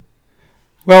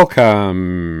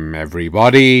Welcome,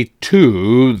 everybody,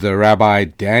 to the Rabbi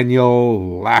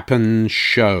Daniel Lapin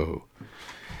Show.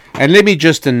 And let me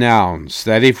just announce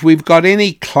that if we've got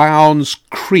any clowns,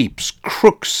 creeps,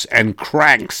 crooks, and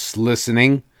cranks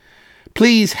listening,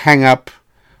 please hang up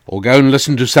or go and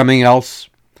listen to something else.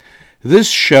 This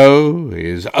show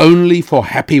is only for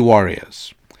happy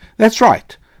warriors. That's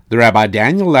right, the Rabbi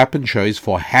Daniel Lapin Show is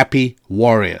for happy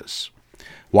warriors.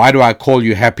 Why do I call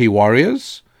you happy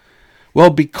warriors? Well,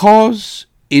 because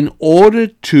in order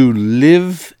to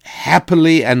live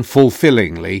happily and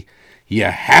fulfillingly, you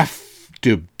have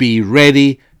to be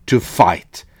ready to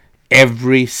fight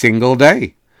every single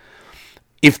day.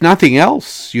 If nothing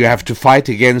else, you have to fight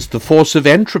against the force of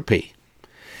entropy.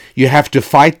 You have to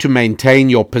fight to maintain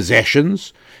your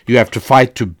possessions. You have to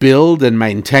fight to build and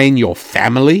maintain your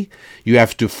family. You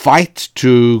have to fight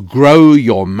to grow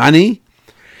your money.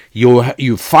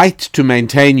 You fight to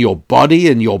maintain your body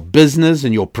and your business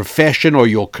and your profession or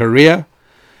your career.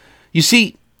 You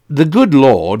see, the good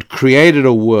Lord created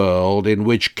a world in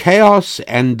which chaos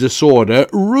and disorder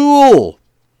rule.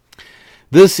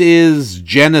 This is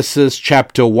Genesis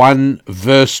chapter 1,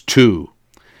 verse 2.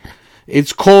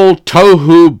 It's called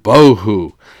Tohu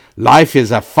Bohu. Life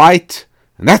is a fight,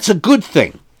 and that's a good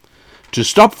thing. To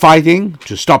stop fighting,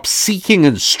 to stop seeking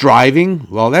and striving,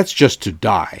 well, that's just to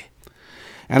die.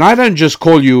 And I don't just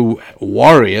call you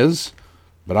warriors,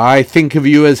 but I think of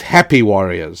you as happy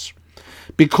warriors.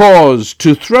 Because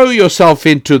to throw yourself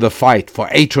into the fight for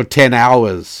 8 or 10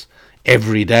 hours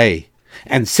every day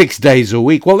and 6 days a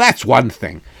week, well, that's one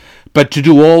thing. But to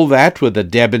do all that with a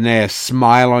debonair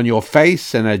smile on your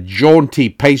face and a jaunty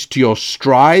pace to your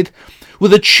stride,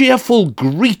 with a cheerful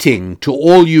greeting to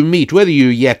all you meet, whether you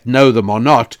yet know them or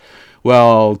not,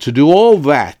 well, to do all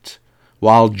that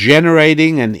while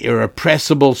generating an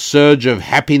irrepressible surge of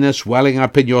happiness welling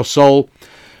up in your soul,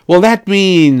 well, that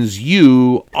means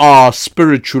you are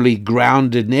spiritually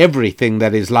grounded in everything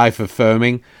that is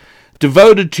life-affirming,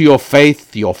 devoted to your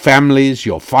faith, your families,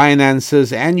 your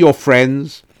finances, and your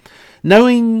friends,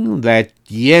 knowing that,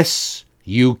 yes,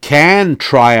 you can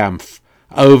triumph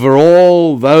over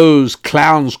all those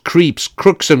clowns, creeps,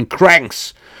 crooks, and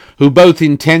cranks who both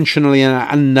intentionally and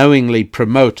unknowingly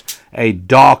promote a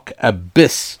dark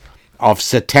abyss of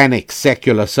satanic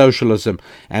secular socialism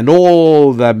and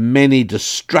all the many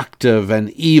destructive and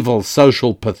evil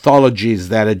social pathologies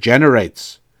that it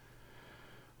generates.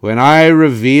 When I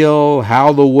reveal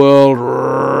how the world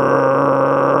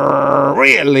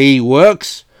really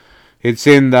works, it's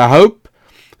in the hope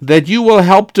that you will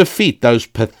help defeat those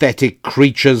pathetic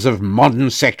creatures of modern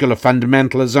secular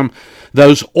fundamentalism,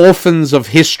 those orphans of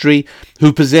history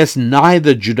who possess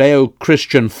neither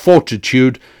Judeo-Christian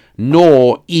fortitude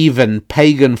nor even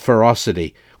pagan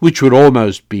ferocity, which would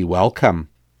almost be welcome.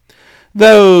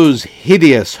 Those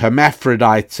hideous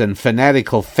hermaphrodites and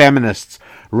fanatical feminists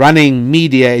running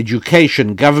media,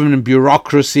 education, government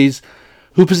bureaucracies,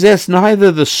 who possess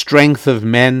neither the strength of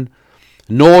men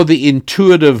nor the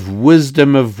intuitive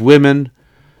wisdom of women,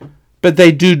 but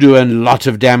they do a lot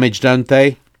of damage, don't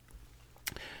they?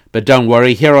 But don't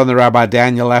worry, here on the Rabbi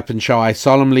Daniel Lapin Show, I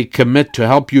solemnly commit to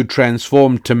help you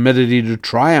transform timidity to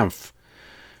triumph.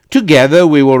 Together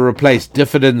we will replace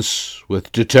diffidence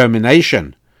with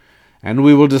determination, and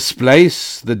we will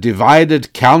displace the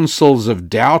divided counsels of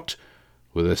doubt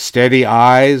with the steady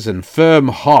eyes and firm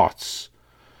hearts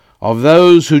of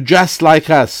those who, just like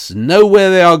us, know where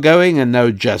they are going and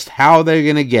know just how they're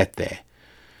going to get there.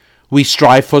 We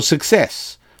strive for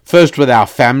success, first with our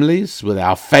families, with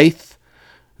our faith,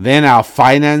 then our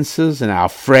finances and our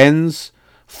friends,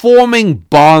 forming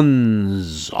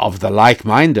bonds of the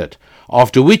like-minded,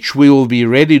 after which we will be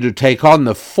ready to take on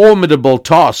the formidable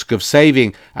task of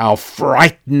saving our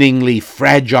frighteningly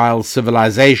fragile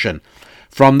civilization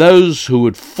from those who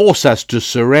would force us to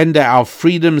surrender our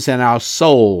freedoms and our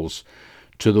souls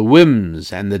to the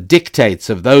whims and the dictates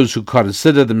of those who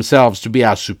consider themselves to be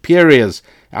our superiors,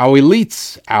 our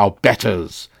elites, our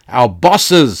betters, our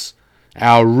bosses,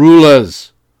 our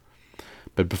rulers.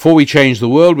 But before we change the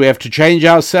world, we have to change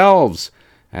ourselves.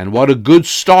 And what a good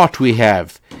start we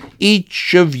have.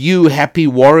 Each of you happy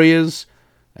warriors,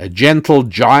 a gentle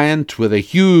giant with a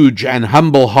huge and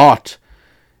humble heart.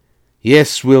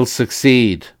 Yes, we'll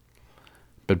succeed.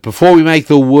 But before we make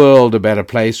the world a better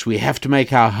place, we have to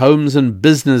make our homes and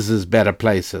businesses better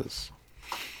places.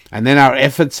 And then our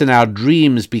efforts and our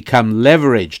dreams become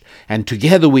leveraged, and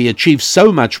together we achieve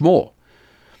so much more.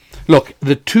 Look,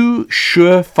 the two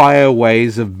surefire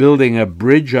ways of building a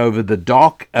bridge over the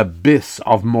dark abyss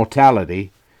of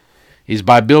mortality is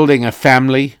by building a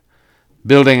family,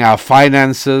 building our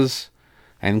finances,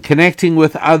 and connecting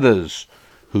with others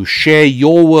who share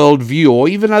your worldview, or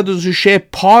even others who share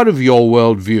part of your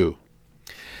worldview.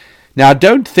 Now,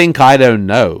 don't think I don't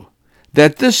know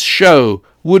that this show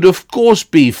would of course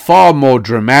be far more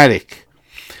dramatic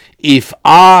if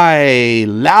I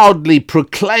loudly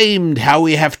proclaimed how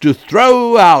we have to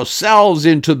throw ourselves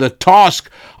into the task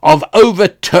of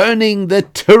overturning the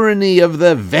tyranny of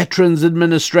the Veterans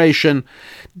Administration,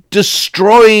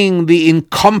 destroying the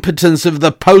incompetence of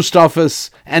the Post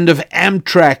Office and of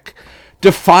Amtrak,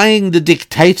 defying the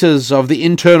dictators of the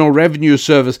Internal Revenue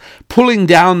Service, pulling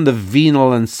down the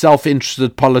venal and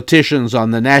self-interested politicians on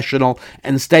the national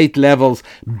and state levels,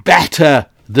 batter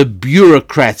the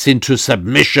bureaucrats into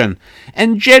submission,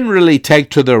 and generally take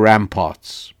to the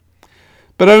ramparts.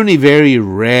 But only very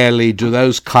rarely do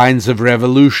those kinds of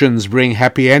revolutions bring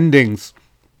happy endings.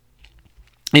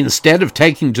 Instead of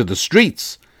taking to the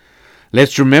streets,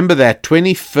 let's remember that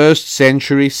 21st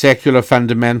century secular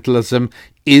fundamentalism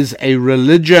is a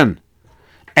religion,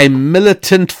 a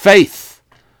militant faith.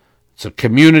 It's a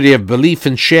community of belief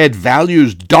and shared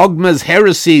values, dogmas,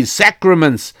 heresies,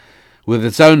 sacraments, with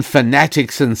its own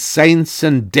fanatics and saints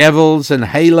and devils and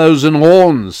halos and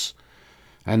horns.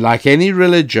 And like any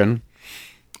religion,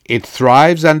 it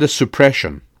thrives under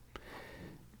suppression.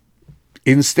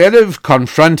 Instead of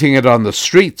confronting it on the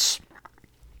streets,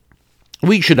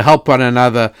 we should help one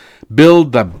another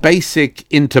build the basic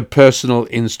interpersonal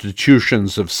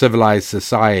institutions of civilized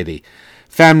society,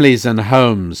 families and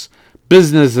homes,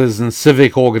 businesses and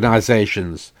civic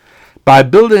organizations. By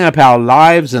building up our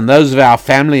lives and those of our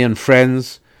family and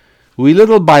friends, we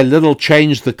little by little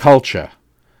change the culture,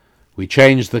 we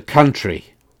change the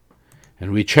country,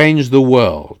 and we change the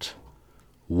world,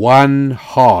 one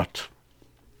heart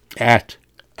at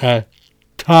a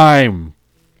time.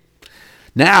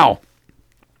 Now,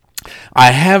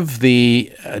 I have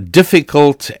the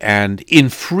difficult and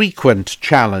infrequent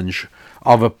challenge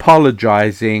of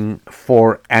apologizing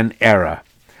for an error.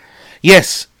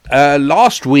 Yes,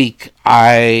 last week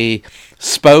I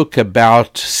spoke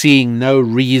about seeing no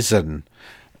reason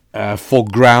for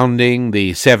grounding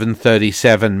the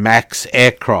 737 MAX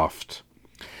aircraft.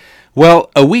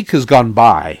 Well, a week has gone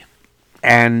by,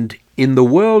 and in the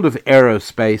world of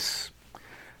aerospace,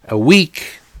 a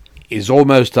week is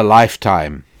almost a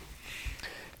lifetime.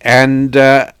 And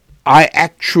I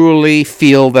actually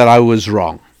feel that I was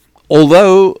wrong.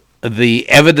 Although the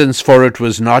evidence for it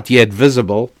was not yet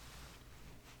visible,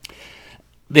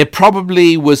 there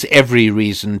probably was every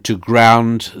reason to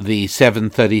ground the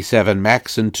 737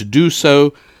 MAX, and to do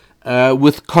so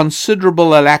with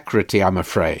considerable alacrity, I'm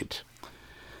afraid.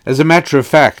 As a matter of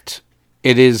fact,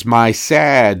 it is my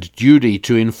sad duty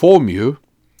to inform you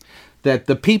that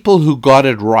the people who got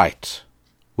it right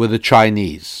were the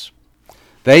Chinese.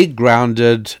 They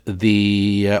grounded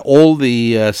all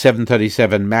the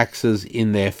 737 MAXs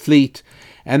in their fleet,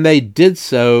 and they did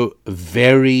so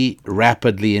very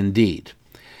rapidly indeed.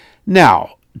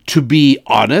 Now, to be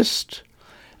honest,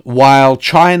 while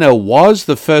China was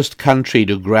the first country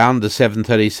to ground the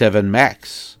 737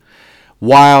 MAX,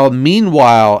 while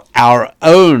meanwhile our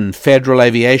own Federal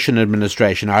Aviation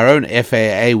Administration, our own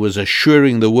FAA, was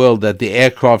assuring the world that the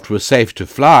aircraft was safe to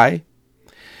fly,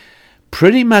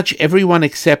 pretty much everyone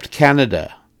except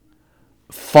Canada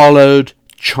followed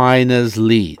China's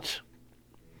lead.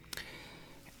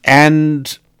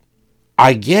 And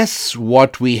I guess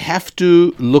what we have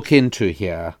to look into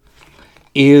here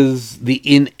is the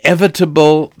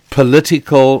inevitable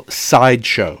political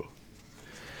sideshow.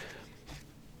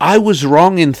 I was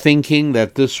wrong in thinking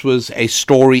that this was a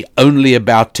story only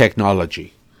about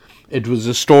technology. It was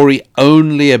a story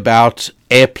only about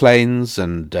airplanes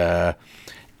and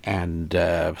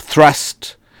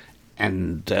thrust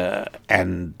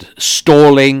and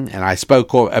stalling, and I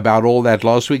spoke about all that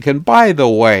last week. And by the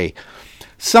way,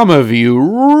 some of you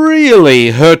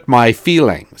really hurt my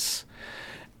feelings.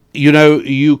 You know,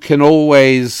 you can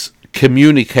always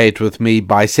communicate with me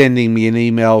by sending me an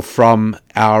email from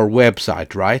our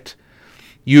website, right?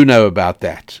 You know about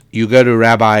that. You go to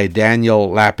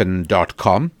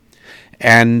rabbidaniellapin.com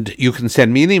and you can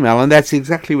send me an email, and that's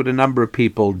exactly what a number of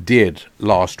people did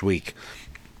last week.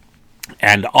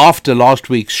 And after last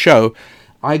week's show,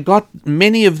 I got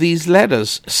many of these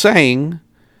letters saying,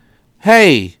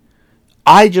 hey,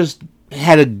 I just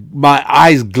had my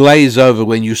eyes glaze over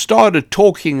when you started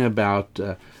talking about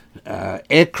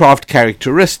aircraft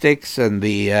characteristics and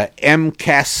the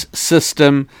MCAS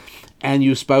system, and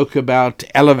you spoke about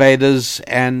elevators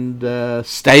and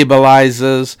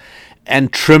stabilizers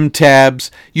and trim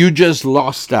tabs. You just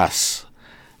lost us.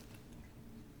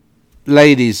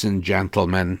 Ladies and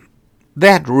gentlemen,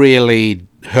 that really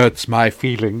hurts my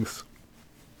feelings,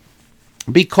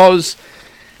 because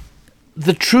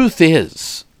the truth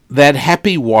is that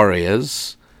happy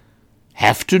warriors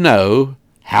have to know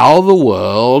how the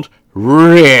world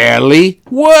really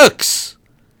works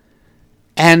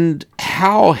and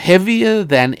how heavier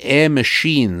than air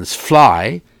machines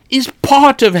fly is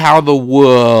part of how the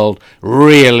world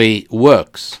really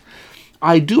works.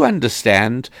 I do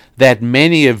understand that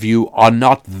many of you are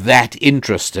not that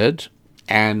interested,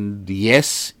 and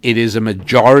yes, it is a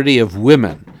majority of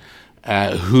women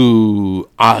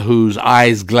whose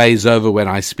eyes glaze over when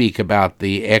I speak about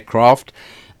the aircraft,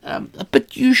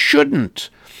 but you shouldn't.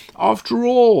 After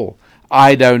all,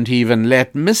 I don't even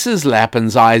let Mrs.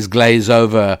 Lappen's eyes glaze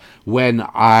over when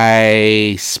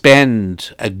I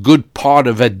spend a good part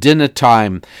of a dinner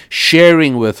time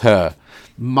sharing with her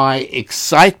my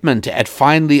excitement at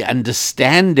finally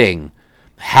understanding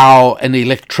how an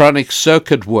electronic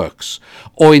circuit works,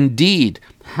 or indeed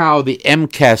how the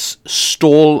MCAS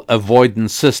stall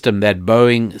avoidance system that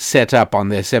Boeing set up on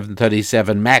their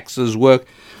 737 MAXs work.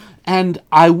 And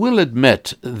I will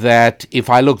admit that if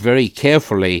I look very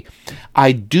carefully,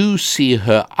 I do see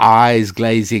her eyes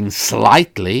glazing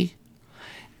slightly.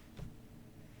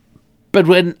 But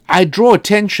when I draw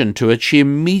attention to it, she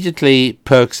immediately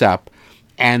perks up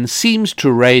and seems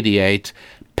to radiate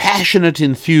passionate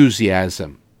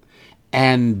enthusiasm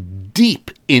and deep,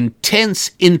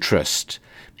 intense interest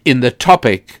in the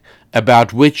topic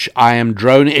about which I am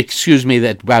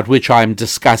about which I am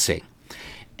discussing.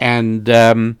 And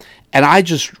I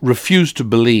just refuse to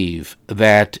believe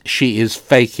that she is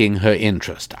faking her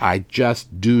interest. I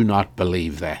just do not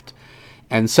believe that.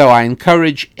 And so I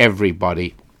encourage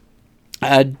everybody,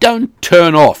 don't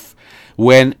turn off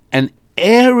when an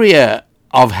area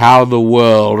of how the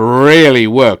world really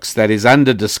works that is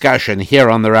under discussion here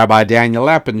on the Rabbi Daniel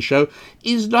Lappin Show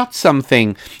is not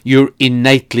something you're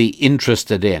innately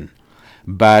interested in.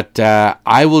 But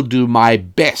I will do my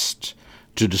best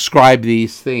to describe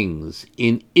these things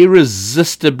in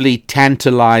irresistibly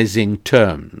tantalizing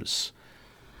terms,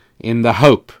 in the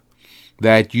hope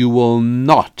that you will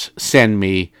not send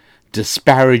me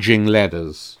disparaging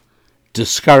letters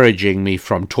discouraging me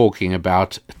from talking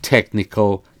about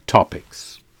technical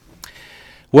topics.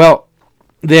 Well,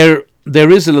 there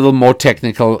is a little more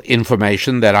technical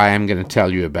information that I am going to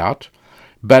tell you about,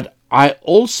 but I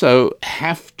also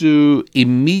have to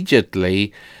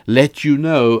immediately let you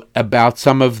know about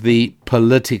some of the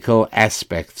political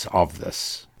aspects of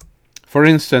this. For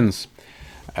instance,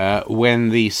 when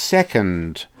the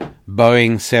second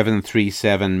Boeing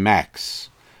 737 MAX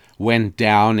went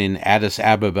down in Addis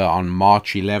Ababa on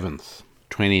March 11th,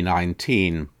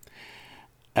 2019,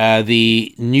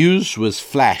 the news was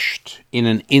flashed in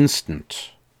an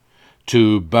instant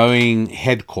to Boeing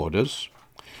headquarters,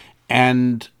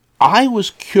 and I was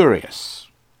curious.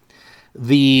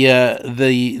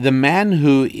 The man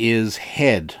who is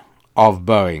head of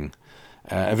Boeing,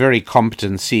 a very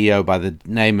competent CEO by the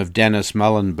name of Dennis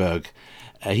Muilenburg,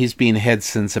 he's been head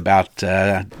since about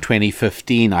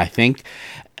 2015, I think.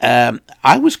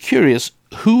 I was curious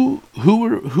who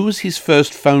was his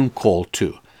first phone call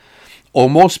to, or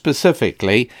more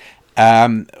specifically,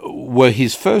 were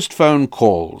his first phone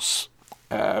calls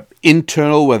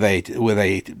internal? Were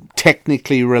they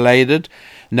technically related?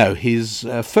 No, his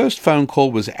first phone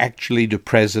call was actually to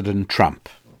President Trump,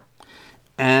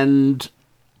 and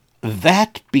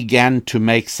that began to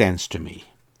make sense to me.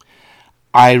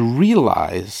 I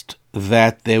realized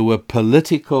that there were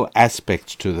political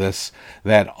aspects to this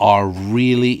that are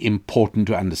really important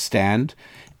to understand,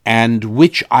 and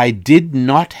which I did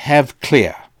not have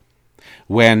clear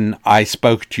when I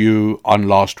spoke to you on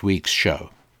last week's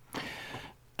show.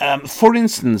 For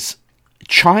instance,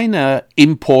 China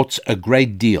imports a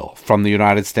great deal from the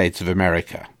United States of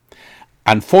America.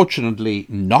 Unfortunately,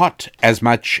 not as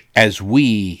much as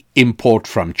we import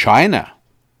from China.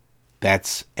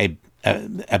 That's an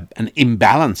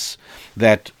imbalance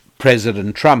that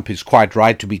President Trump is quite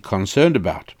right to be concerned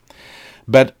about.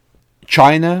 But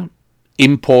China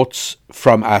imports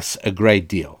from us a great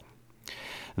deal.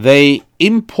 They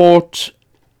import.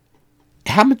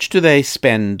 How much do they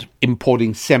spend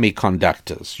importing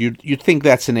semiconductors? You'd think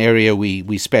that's an area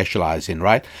we specialize in,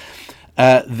 right?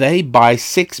 They buy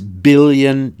 $6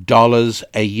 billion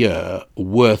a year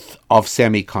worth of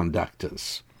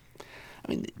semiconductors. I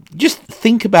mean, just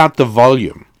think about the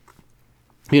volume.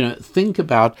 Think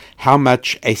about how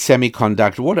much a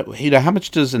semiconductor, how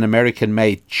much does an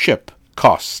American-made chip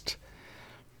cost?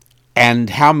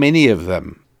 And how many of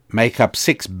them make up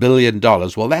 $6 billion.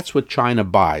 Well, that's what China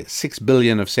buys, $6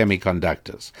 billion of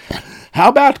semiconductors. How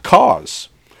about cars?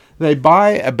 They buy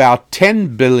about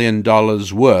 $10 billion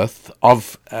worth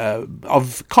of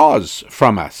cars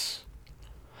from us.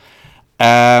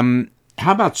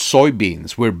 How about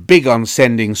soybeans? We're big on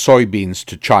sending soybeans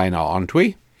to China, aren't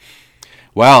we?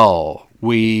 Well,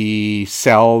 we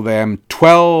sell them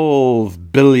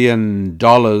 $12 billion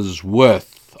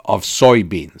worth of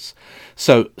soybeans.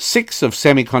 So 6 of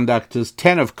semiconductors,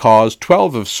 10 of cars,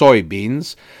 12 of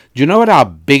soybeans. Do you know what our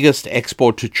biggest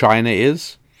export to China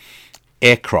is?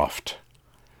 Aircraft.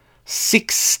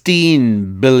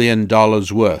 $16 billion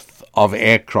worth of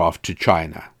aircraft to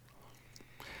China.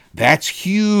 That's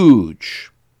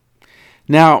huge.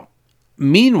 Now,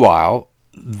 meanwhile,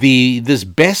 this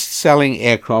best-selling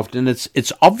aircraft, and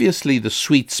it's obviously the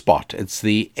sweet spot. It's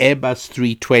the Airbus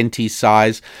 320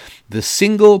 size, the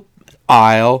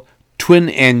single-aisle,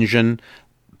 twin-engine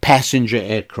passenger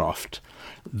aircraft.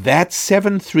 That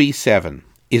 737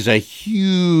 is a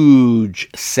huge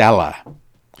seller.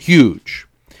 Huge.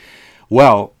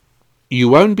 Well, you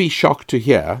won't be shocked to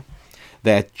hear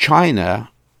that China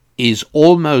is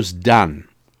almost done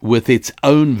with its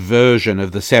own version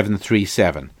of the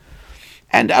 737.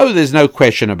 And there's no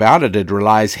question about it, it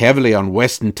relies heavily on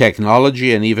Western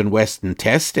technology and even Western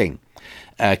testing.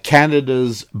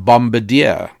 Canada's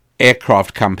Bombardier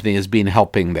aircraft company has been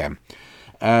helping them.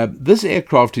 This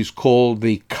aircraft is called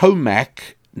the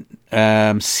COMAC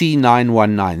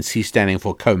C919, C standing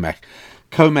for COMAC.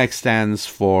 COMAC stands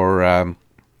for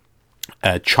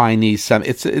Chinese.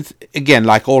 It's again,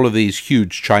 like all of these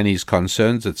huge Chinese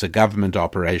concerns, it's a government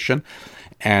operation,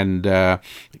 and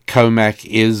COMAC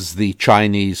is the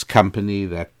Chinese company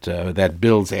that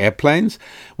builds airplanes.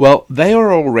 Well, they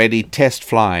are already test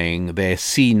flying their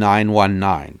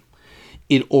C919.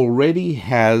 It already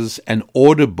has an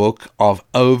order book of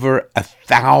over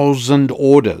 1,000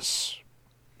 orders.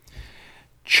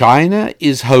 China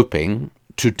is hoping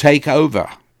to take over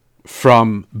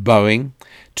from Boeing,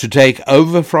 to take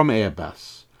over from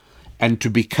Airbus, and to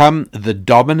become the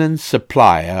dominant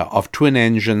supplier of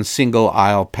twin-engine,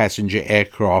 single-aisle passenger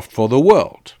aircraft for the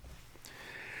world.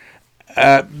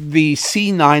 The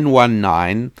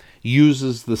C919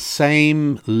 uses the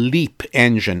same LEAP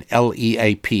engine,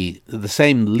 L-E-A-P, the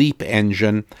same LEAP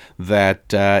engine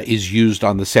that is used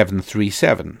on the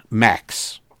 737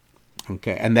 MAX.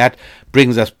 Okay, and that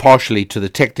brings us partially to the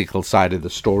technical side of the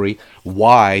story,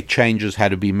 why changes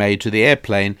had to be made to the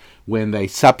airplane when they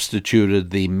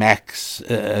substituted the MAX,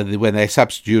 when they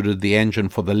substituted the engine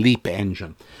for the LEAP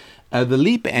engine. The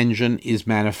LEAP engine is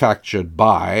manufactured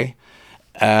by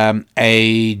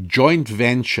a joint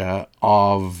venture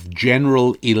of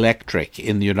General Electric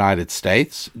in the United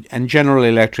States, and General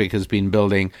Electric has been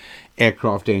building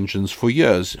aircraft engines for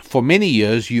years. For many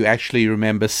years, you actually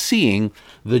remember seeing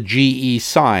the GE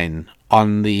sign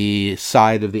on the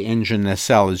side of the engine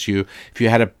nacelle. If you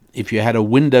had a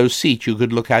window seat, you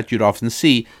could look out. You'd often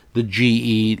see the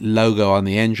GE logo on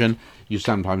the engine. You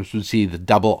sometimes would see the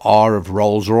double R of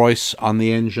Rolls-Royce on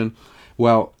the engine.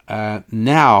 Well,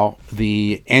 now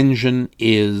the engine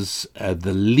is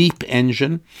the LEAP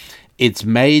engine. It's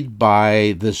made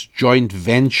by this joint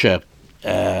venture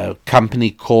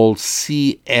company called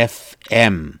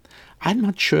CFM. I'm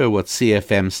not sure what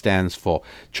CFM stands for.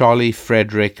 Charlie,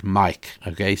 Frederick, Mike.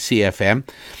 Okay, CFM.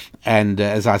 And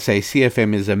as I say,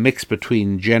 CFM is a mix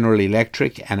between General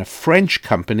Electric and a French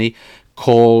company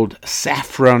called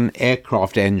Safran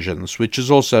Aircraft Engines, which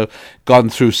has also gone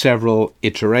through several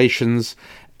iterations.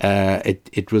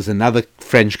 It was another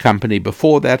French company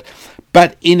before that.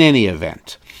 But in any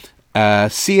event,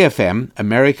 CFM,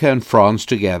 America and France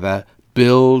together,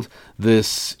 build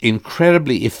this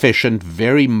incredibly efficient,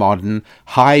 very modern,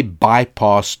 high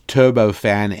bypass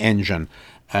turbofan engine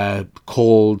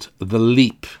called the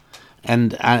LEAP.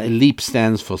 And LEAP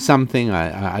stands for something,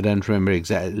 I don't remember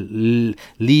exactly.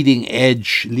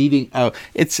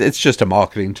 It's just a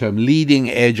marketing term. Leading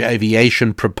edge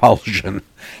aviation propulsion.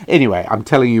 Anyway, I'm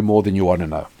telling you more than you want to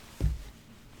know.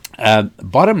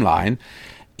 Bottom line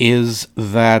is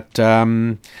that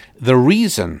the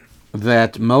reason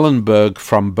that Muhlenberg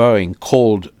from Boeing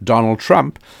called Donald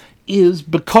Trump is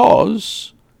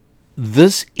because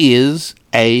this is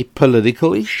a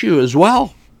political issue as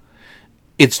well.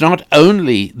 It's not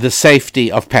only the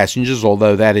safety of passengers,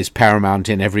 although that is paramount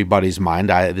in everybody's mind.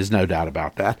 There's no doubt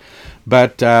about that.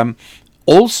 But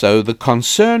also the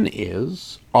concern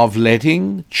is of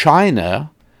letting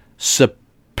China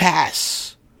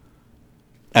surpass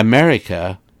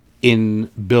America in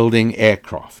building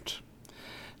aircraft.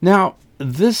 Now,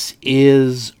 this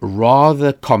is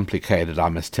rather complicated, I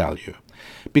must tell you,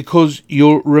 because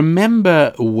you'll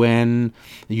remember when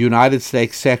the United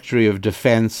States Secretary of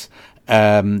Defense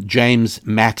James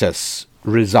Mattis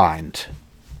resigned,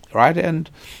 right?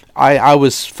 And I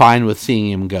was fine with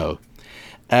seeing him go.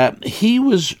 He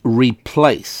was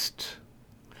replaced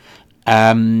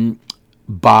by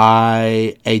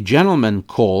a gentleman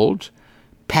called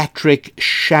Patrick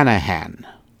Shanahan.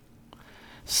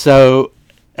 So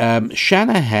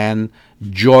Shanahan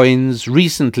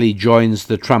recently joins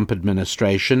the Trump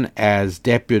administration as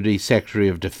Deputy Secretary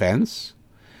of Defense.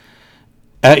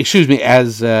 As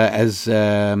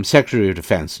Secretary of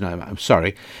Defense. No, I'm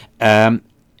sorry.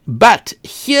 But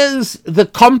here's the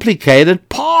complicated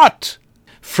part.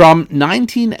 From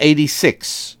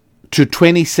 1986 to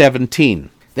 2017,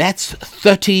 that's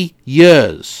 30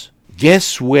 years.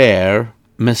 Guess where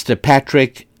Mr.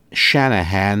 Patrick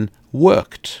Shanahan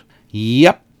worked?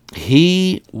 Yep,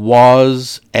 he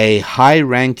was a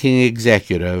high-ranking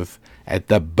executive at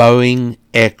the Boeing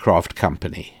Aircraft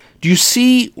Company. Do you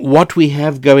see what we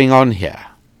have going on here?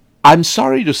 I'm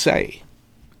sorry to say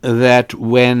that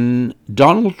when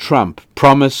Donald Trump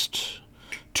promised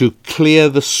to clear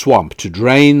the swamp, to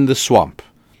drain the swamp,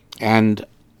 and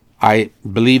I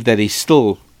believe that he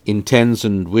still intends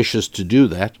and wishes to do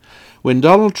that, when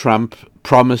Donald Trump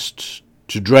promised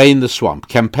to drain the swamp,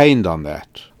 campaigned on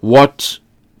that, what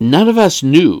none of us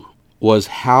knew was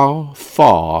how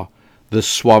far the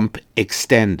swamp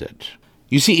extended.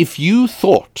 You see, if you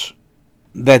thought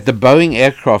that the Boeing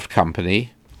Aircraft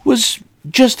Company was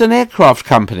just an aircraft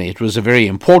company, it was a very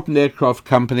important aircraft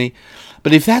company,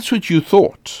 but if that's what you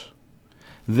thought,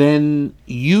 then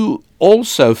you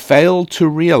also failed to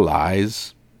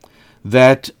realize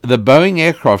that the Boeing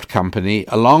Aircraft Company,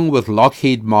 along with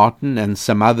Lockheed Martin and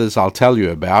some others I'll tell you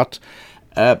about,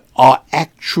 are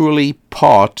actually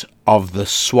part of the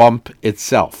swamp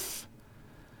itself.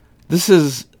 This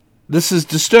is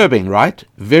disturbing, right?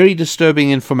 Very disturbing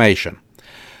information.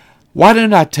 Why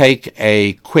don't I take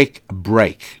a quick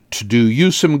break to do you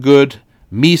some good,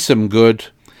 me some good,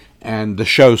 and the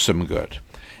show some good,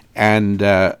 and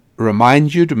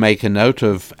remind you to make a note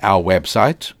of our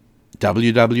website,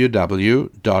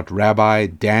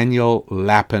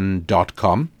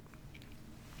 www.rabbidaniellapin.com.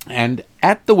 And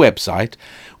at the website,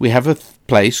 we have a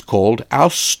place called our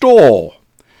store.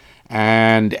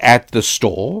 And at the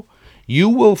store, you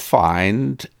will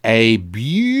find a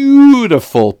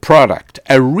beautiful product,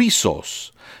 a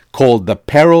resource called The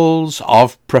Perils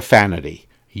of Profanity.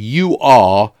 You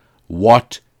are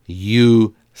what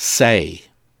you say.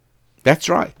 That's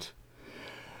right.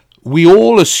 We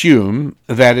all assume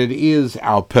that it is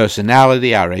our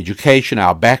personality, our education,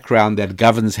 our background that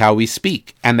governs how we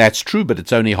speak. And that's true, but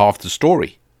it's only half the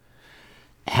story.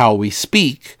 How we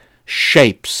speak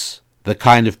shapes the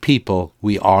kind of people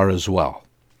we are as well.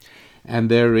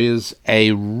 And there is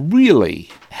a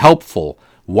really helpful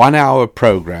 1-hour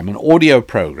program, an audio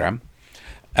program,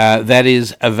 that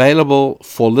is available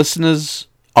for listeners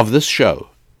of this show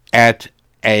at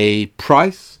a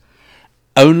price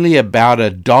only about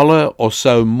 $1 or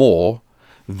so more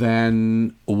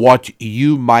than what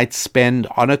you might spend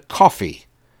on a coffee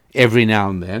every now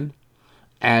and then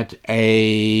at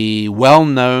a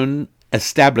well-known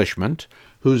establishment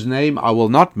whose name I will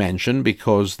not mention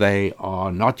because they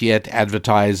are not yet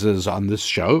advertisers on this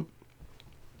show.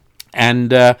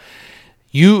 And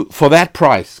you, for that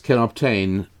price, can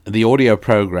obtain the audio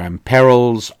program,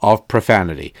 Perils of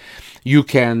Profanity. You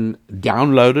can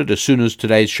download it as soon as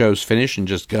today's show's finished and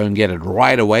just go and get it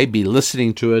right away. Be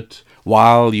listening to it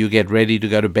while you get ready to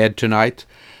go to bed tonight,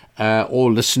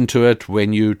 or listen to it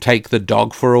when you take the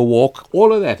dog for a walk.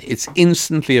 All of that. It's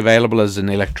instantly available as an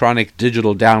electronic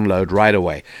digital download right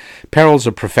away. Perils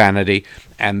of Profanity,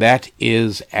 and that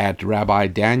is at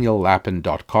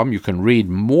rabbidaniellapin.com. You can read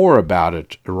more about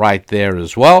it right there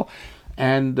as well.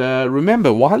 And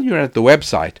remember, while you're at the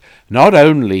website, not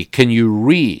only can you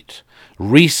read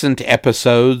recent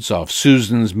episodes of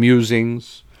Susan's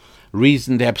Musings,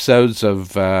 recent episodes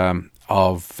of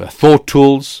Thought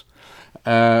Tools,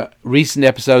 recent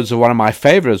episodes of one of my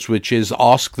favorites, which is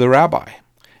Ask the Rabbi.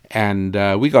 And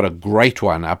we got a great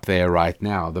one up there right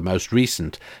now, the most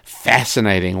recent,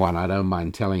 fascinating one, I don't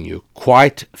mind telling you,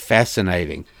 quite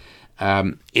fascinating.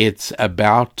 It's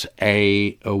about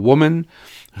a woman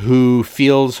who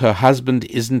feels her husband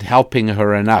isn't helping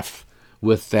her enough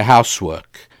with the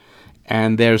housework.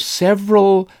 And there's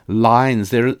several lines,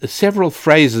 there are several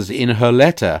phrases in her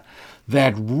letter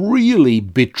that really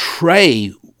betray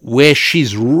where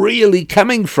she's really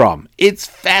coming from. It's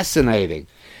fascinating.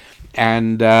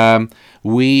 And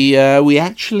we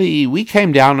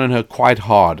came down on her quite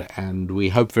hard, and we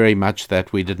hope very much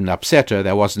that we didn't upset her.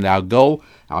 That wasn't our goal.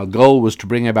 Our goal was to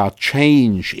bring about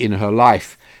change in her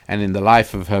life and in the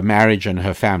life of her marriage and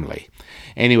her family.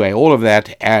 Anyway, all of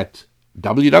that at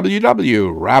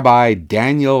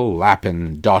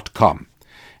www.rabbidaniellapin.com.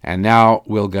 And now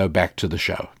we'll go back to the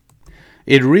show.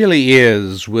 It really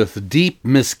is with deep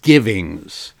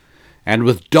misgivings and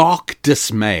with dark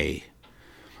dismay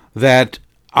that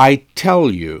I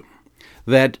tell you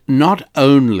that not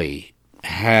only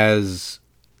has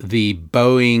the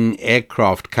Boeing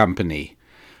Aircraft Company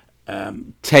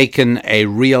taken a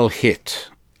real hit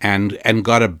and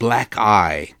got a black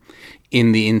eye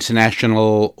in the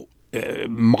international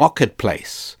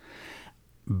marketplace,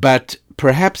 but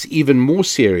perhaps even more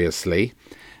seriously,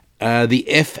 the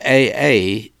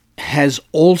FAA has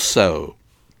also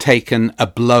taken a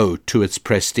blow to its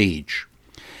prestige,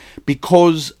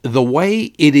 because the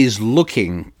way it is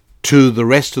looking to the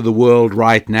rest of the world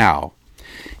right now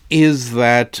is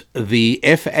that the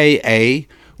FAA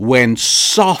went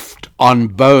soft on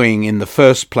Boeing in the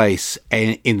first place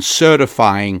in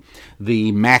certifying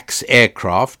the MAX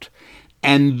aircraft,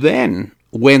 and then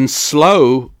went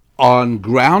slow on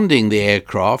grounding the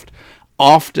aircraft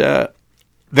after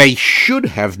they should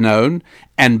have known,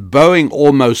 and Boeing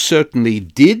almost certainly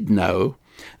did know,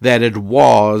 that it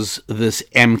was this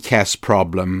MCAS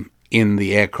problem in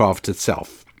the aircraft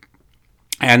itself.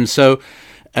 And so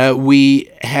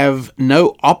we have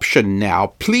no option now.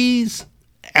 Please,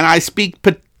 and I speak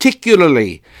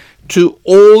particularly to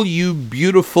all you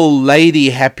beautiful lady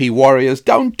happy warriors,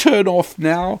 don't turn off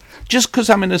now, just because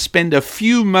I'm going to spend a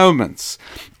few moments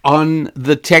on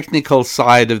the technical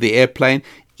side of the airplane.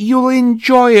 You'll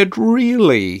enjoy it,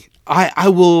 really. I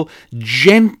will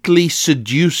gently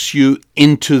seduce you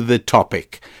into the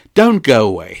topic. Don't go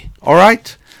away, all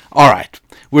right? All right,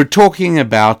 we're talking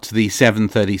about the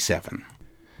 737.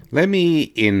 Let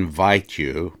me invite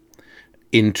you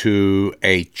into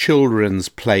a children's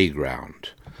playground.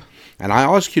 And I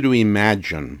ask you to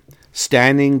imagine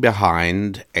standing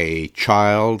behind a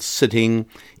child sitting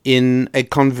in a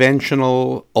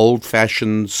conventional,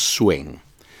 old-fashioned swing.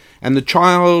 And the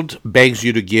child begs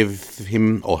you to give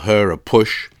him or her a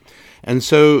push. And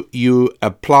so you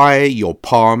apply your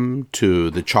palm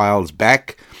to the child's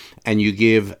back and you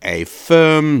give a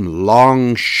firm,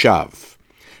 long shove.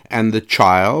 And the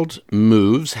child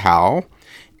moves how?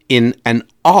 In an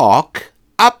arc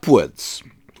upwards.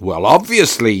 Well,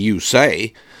 obviously, you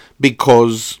say,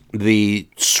 because the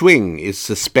swing is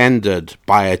suspended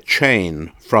by a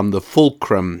chain from the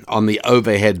fulcrum on the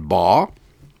overhead bar.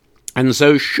 And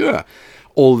so, sure,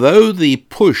 although the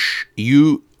push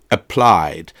you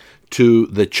applied to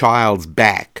the child's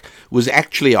back was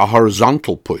actually a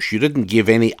horizontal push, you didn't give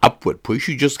any upward push,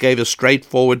 you just gave a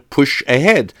straightforward push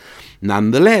ahead.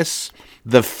 Nonetheless,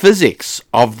 the physics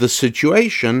of the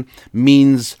situation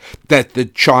means that the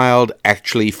child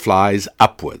actually flies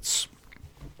upwards.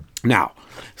 Now,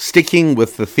 sticking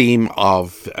with the theme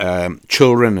of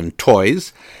children and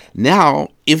toys, now,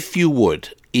 if you would,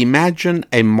 imagine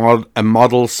a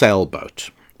model sailboat,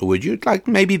 would you? Like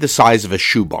maybe the size of a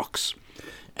shoebox.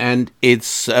 And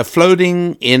it's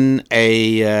floating in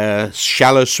a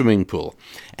shallow swimming pool.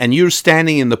 And you're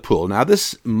standing in the pool. Now,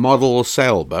 this model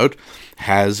sailboat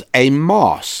has a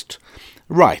mast.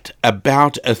 Right,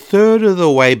 about a third of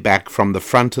the way back from the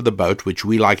front of the boat, which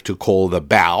we like to call the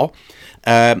bow,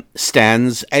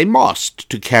 stands a mast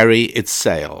to carry its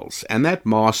sails. And that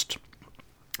mast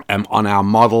on our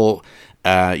model,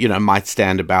 might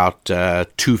stand about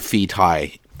 2 feet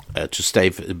high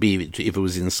if it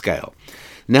was in scale.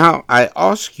 Now, I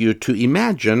ask you to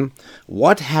imagine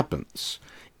what happens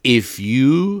if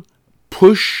you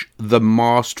push the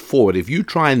mast forward, if you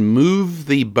try and move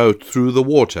the boat through the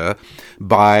water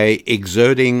by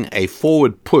exerting a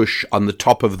forward push on the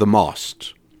top of the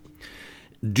mast.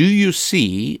 Do you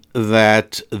see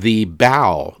that the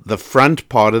bow, the front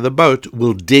part of the boat,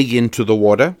 will dig into the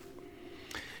water?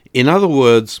 In other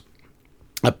words,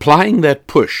 applying that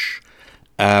push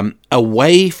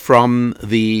away from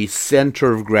the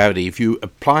center of gravity, if you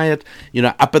apply it,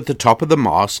 up at the top of the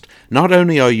mast, not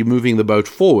only are you moving the boat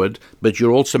forward, but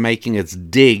you're also making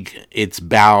its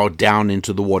bow down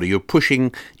into the water. You're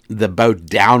pushing the boat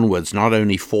downwards, not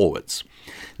only forwards.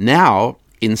 Now,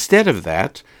 instead of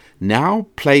that, now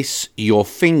place your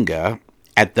finger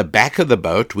at the back of the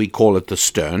boat, we call it the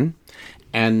stern,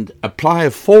 and apply a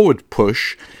forward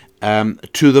push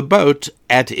to the boat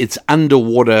at its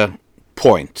underwater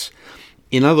point.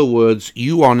 In other words,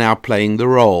 you are now playing the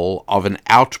role of an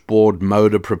outboard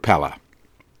motor propeller.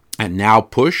 And now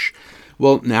push.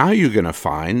 Well, now you're going to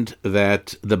find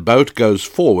that the boat goes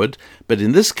forward, but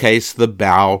in this case, the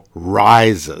bow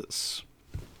rises.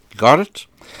 Got it?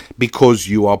 Because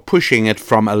you are pushing it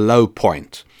from a low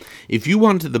point. If you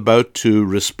wanted the boat to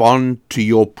respond to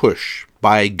your push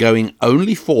by going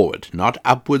only forward, not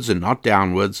upwards and not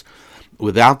downwards,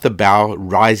 without the bow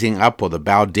rising up or the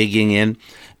bow digging in,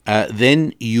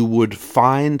 then you would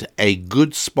find a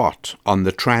good spot on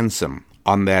the transom,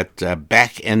 on that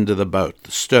back end of the boat,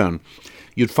 the stern.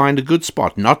 You'd find a good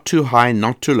spot, not too high,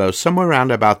 not too low, somewhere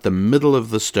around about the middle of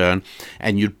the stern,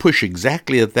 and you'd push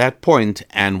exactly at that point,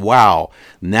 and wow,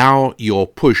 now your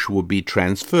push will be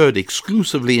transferred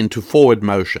exclusively into forward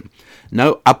motion.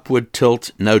 No upward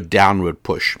tilt, no downward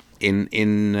push. In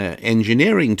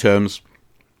engineering terms,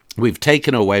 we've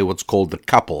taken away what's called the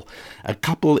couple. A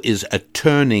couple is a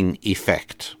turning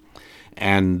effect,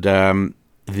 and the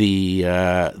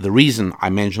reason I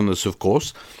mention this, of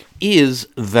course, is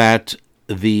that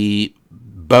the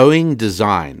Boeing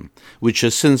design, which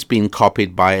has since been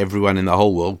copied by everyone in the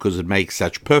whole world because it makes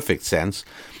such perfect sense,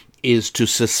 is to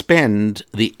suspend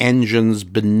the engines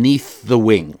beneath the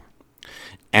wing.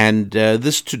 And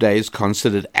this today is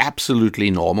considered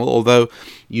absolutely normal, although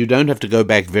you don't have to go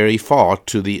back very far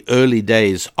to the early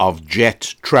days of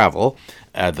jet travel,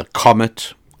 the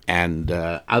Comet and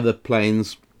other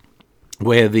planes,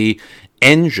 where the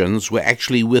engines were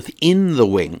actually within the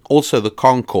wing. Also the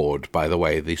Concorde, by the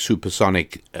way, the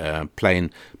supersonic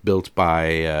plane built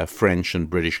by French and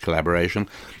British collaboration,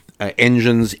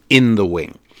 engines in the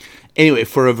wing. Anyway,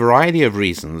 for a variety of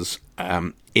reasons,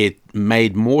 it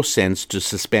made more sense to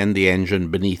suspend the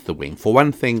engine beneath the wing. For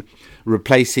one thing,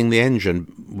 replacing the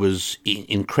engine was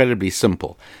incredibly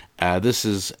simple. This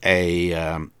is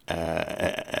a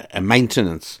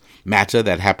maintenance matter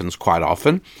that happens quite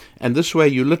often, and this way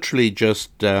you literally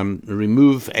just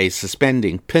remove a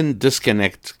suspending pin,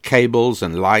 disconnect cables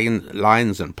and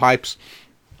lines and pipes,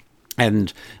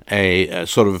 and a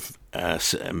sort of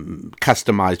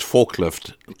customized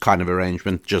forklift kind of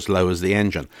arrangement just lowers the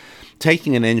engine.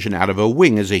 Taking an engine out of a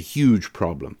wing is a huge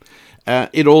problem.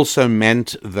 It also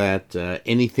meant that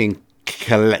anything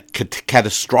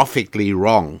catastrophically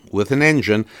wrong with an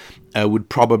engine would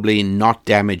probably not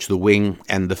damage the wing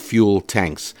and the fuel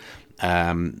tanks,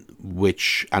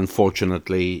 which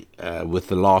unfortunately with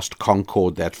the last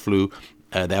Concorde that flew,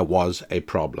 there was a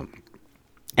problem.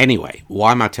 Anyway,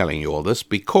 why am I telling you all this?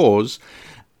 Because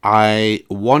I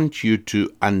want you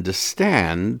to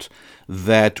understand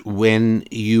that when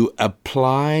you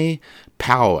apply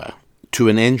power to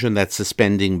an engine that's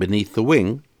suspending beneath the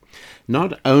wing,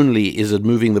 not only is it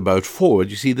moving the boat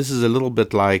forward, you see, this is a little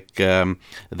bit like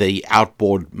the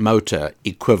outboard motor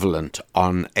equivalent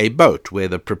on a boat, where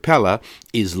the propeller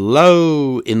is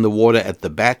low in the water at the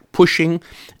back, pushing,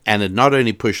 and it not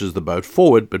only pushes the boat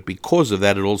forward, but because of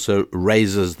that, it also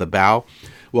raises the bow.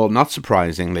 Well, not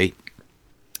surprisingly,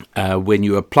 when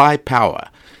you apply power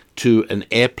to an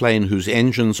airplane whose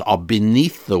engines are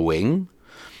beneath the wing,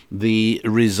 the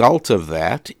result of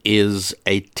that is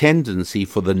a tendency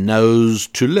for the nose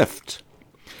to lift.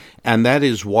 And that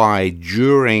is why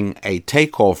during a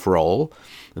takeoff roll,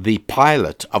 the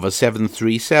pilot of a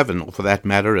 737, or for that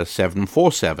matter a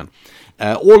 747,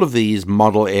 all of these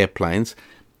model airplanes,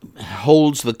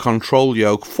 holds the control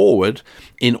yoke forward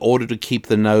in order to keep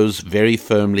the nose very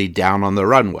firmly down on the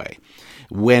runway.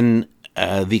 When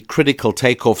the critical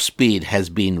takeoff speed has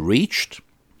been reached,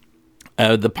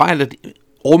 the pilot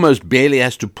almost barely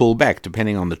has to pull back,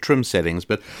 depending on the trim settings,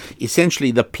 but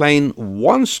essentially the plane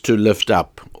wants to lift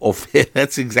up.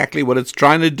 That's exactly what it's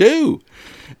trying to do,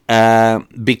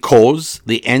 because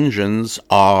the engines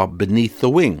are beneath the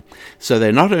wing. So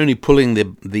they're not only pulling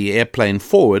the airplane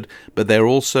forward, but they're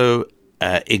also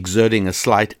exerting a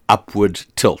slight upward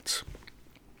tilt.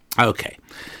 Okay,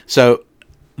 so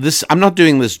I'm not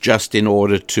doing this just in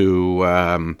order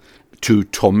to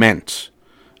torment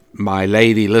my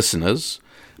lady listeners,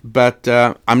 but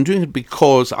I'm doing it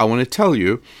because I want to tell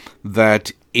you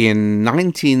that in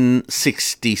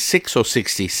 1966 or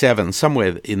 67,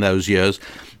 somewhere in those years,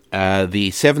 the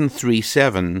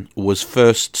 737 was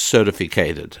first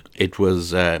certificated. It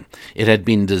had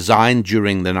been designed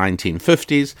during the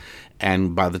 1950s,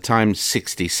 and by the time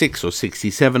 66 or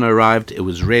 67 arrived, it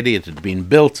was ready. It had been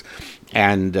built,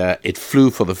 and it flew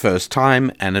for the first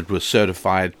time, and it was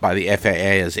certified by the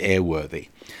FAA as airworthy.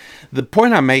 The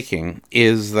point I'm making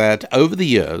is that over the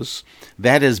years,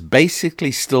 that is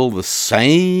basically still the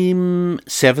same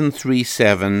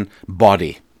 737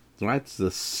 body, right? It's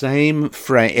the same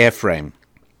airframe.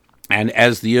 And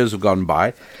as the years have gone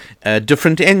by,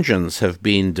 different engines have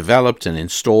been developed and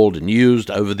installed and used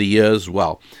over the years.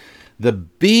 Well, the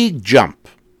big jump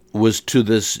was to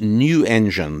this new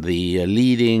engine, the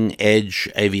leading edge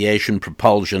aviation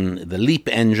propulsion, the LEAP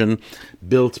engine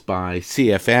built by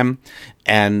CFM.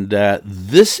 And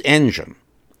this engine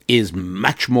is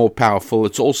much more powerful.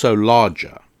 It's also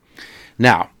larger.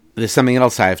 Now, there's something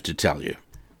else I have to tell you.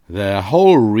 The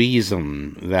whole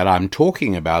reason that I'm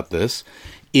talking about this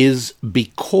is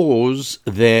because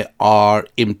there are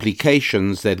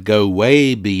implications that go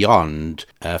way beyond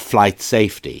flight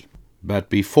safety. But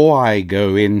before I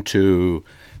go into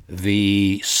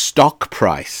the stock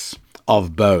price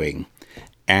of Boeing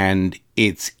and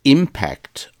its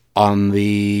impact on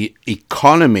the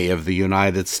economy of the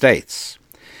United States,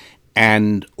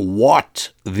 and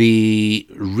what the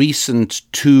recent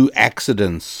 2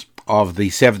 accidents of the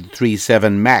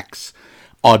 737 MAX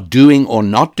are doing or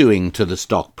not doing to the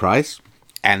stock price,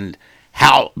 and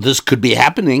how this could be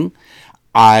happening,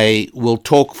 I will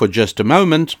talk for just a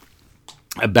moment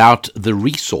about the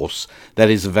resource that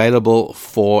is available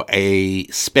for a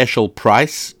special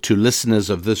price to listeners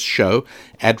of this show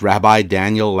at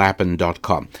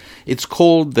RabbiDanielLapin.com. It's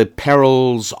called The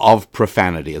Perils of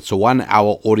Profanity. It's a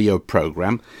 1-hour audio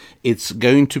program. It's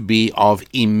going to be of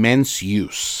immense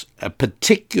use,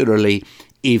 particularly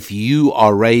if you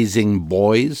are raising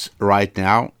boys right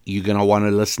now. You're going to want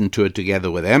to listen to it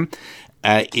together with them.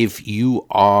 If you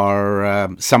are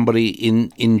somebody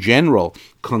in general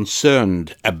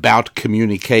concerned about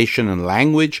communication and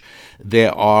language,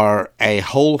 there are a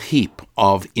whole heap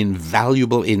of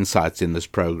invaluable insights in this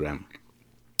program.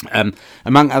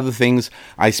 Among other things,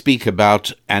 I speak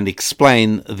about and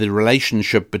explain the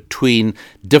relationship between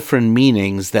different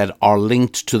meanings that are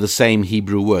linked to the same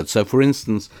Hebrew word. So, for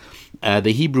instance,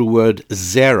 the Hebrew word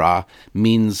zerah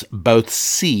means both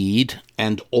seed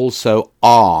and also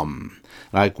arm.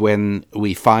 Like when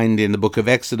we find in the book of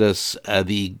Exodus,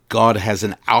 the God has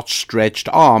an outstretched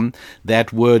arm.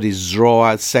 That word is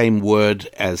zroa, same word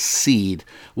as seed.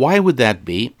 Why would that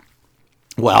be?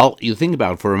 Well, you think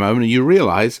about it for a moment and you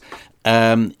realize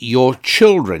your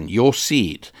children, your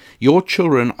seed, your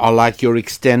children are like your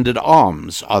extended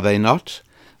arms, are they not?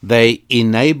 They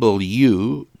enable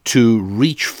you to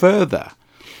reach further.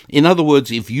 In other words,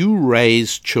 if you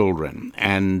raise children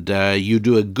and you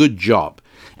do a good job,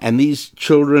 and these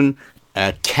children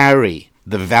carry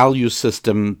the value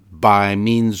system by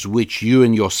means which you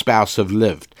and your spouse have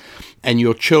lived, and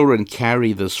your children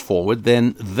carry this forward,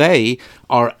 then they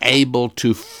are able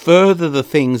to further the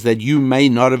things that you may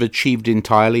not have achieved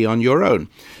entirely on your own,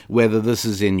 whether this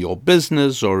is in your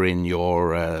business or in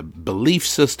your belief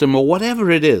system or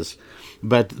whatever it is.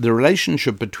 But the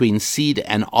relationship between seed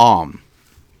and arm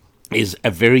is a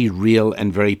very real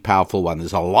and very powerful one.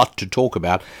 There's a lot to talk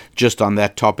about just on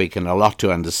that topic and a lot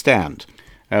to understand.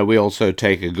 We also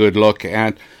take a good look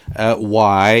at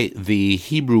why the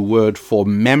Hebrew word for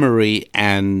memory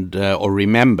and or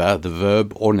remember, the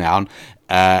verb or noun,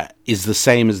 is the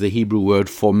same as the Hebrew word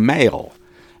for male.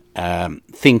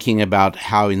 Thinking about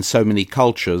how in so many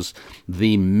cultures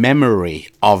the memory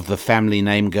of the family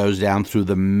name goes down through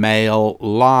the male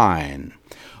line,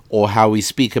 or how we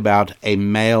speak about a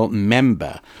male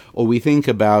member, or we think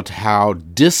about how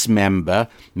dismember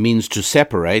means to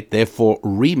separate, therefore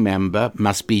remember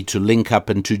must be to link up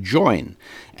and to join,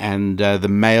 and the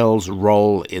male's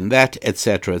role in that,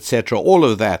 etc., etc. All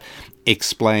of that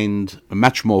explained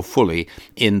much more fully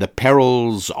in The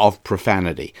Perils of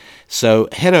Profanity. So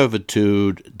head over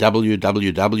to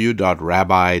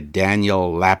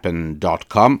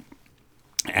www.RabbiDanielLapin.com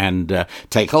and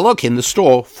take a look in the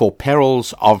store for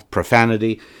Perils of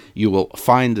Profanity. You will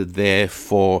find it there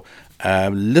for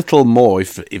little more,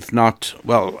 if not,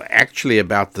 well, actually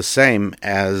about the same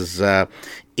as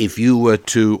if you were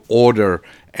to order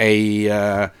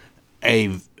a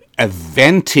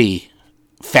venti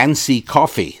fancy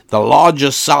coffee, the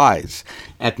largest size,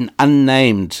 at an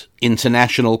unnamed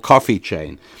international coffee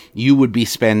chain. You would be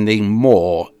spending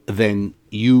more than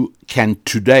you can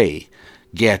today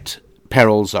get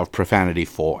Perils of Profanity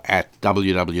for at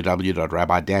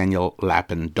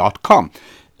www.RabbiDanielLapin.com.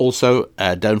 Also,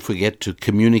 don't forget to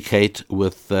communicate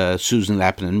with Susan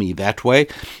Lapin and me that way.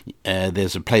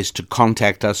 There's a place to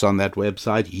contact us on that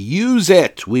website. Use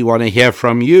it. We want to hear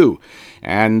from you.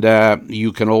 And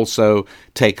you can also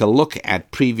take a look at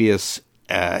previous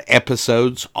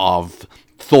episodes of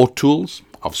Thought Tools,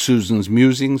 of Susan's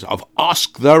Musings, of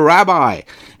Ask the Rabbi.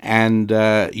 And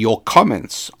your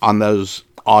comments on those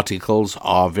articles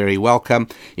are very welcome.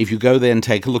 If you go there and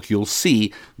take a look, you'll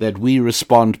see that we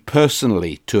respond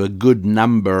personally to a good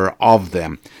number of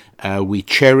them. We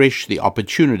cherish the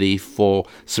opportunity for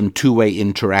some two-way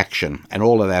interaction, and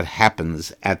all of that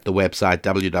happens at the website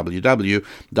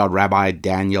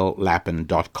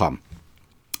www.RabbiDanielLapin.com.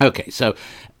 Okay, so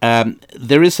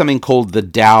there is something called the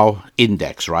Dow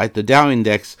Index, right? The Dow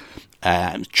Index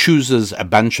chooses a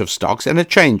bunch of stocks, and it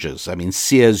changes. I mean,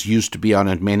 Sears used to be on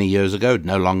it many years ago; it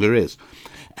no longer is.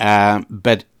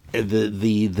 But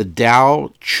the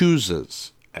Dow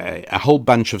chooses a whole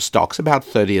bunch of stocks, about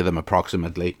 30 of them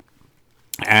approximately,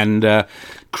 and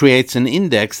creates an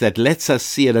index that lets us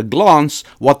see at a glance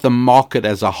what the market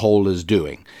as a whole is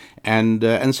doing. And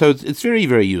so it's very,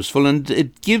 very useful, and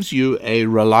it gives you a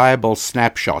reliable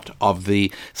snapshot of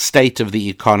the state of the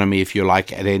economy, if you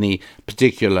like, at any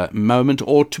particular moment,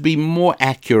 or to be more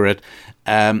accurate,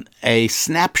 a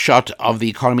snapshot of the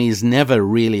economy is never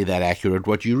really that accurate.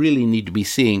 What you really need to be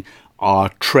seeing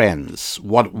are trends,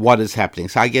 what is happening.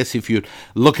 So I guess if you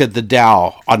look at the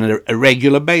Dow on a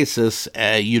regular basis,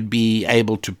 you'd be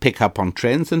able to pick up on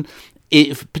trends, and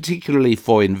particularly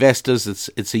for investors,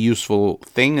 it's a useful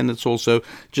thing, and it's also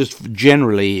just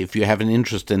generally, if you have an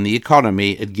interest in the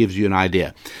economy, it gives you an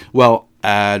idea. Well,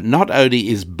 not only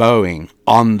is Boeing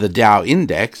on the Dow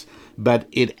index, but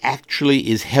it actually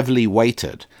is heavily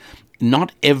weighted.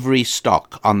 Not every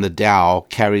stock on the Dow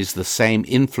carries the same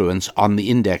influence on the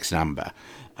index number.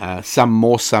 Some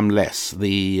more, some less.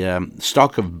 The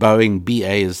stock of Boeing,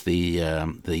 BA is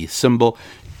the symbol,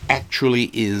 actually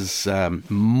is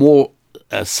more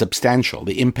substantial.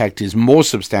 The impact is more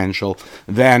substantial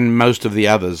than most of the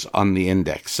others on the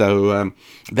index. So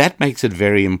that makes it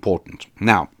very important.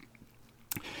 Now,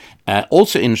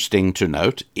 also interesting to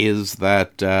note is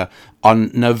that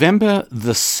on November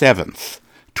the 7th,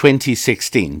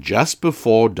 2016, just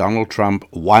before Donald Trump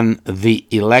won the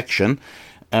election,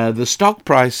 the stock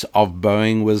price of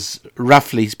Boeing was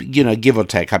roughly, give or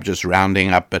take, I'm just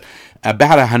rounding up, but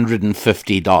about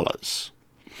 $150.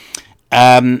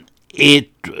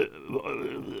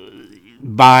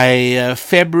 By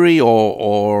February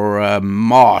or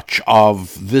March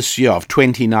of this year, of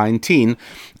 2019,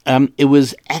 it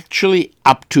was actually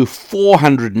up to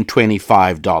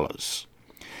 $425.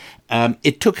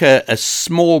 It took a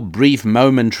small, brief,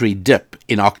 momentary dip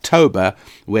in October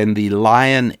when the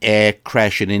Lion Air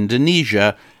crash in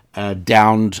Indonesia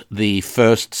downed the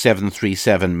first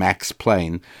 737 MAX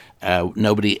plane.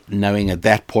 Nobody knowing at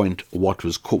that point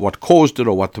what caused it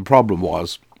or what the problem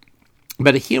was.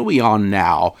 But here we are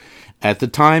now. At the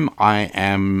time I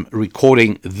am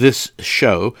recording this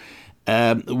show,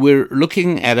 we're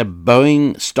looking at a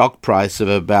Boeing stock price of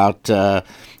about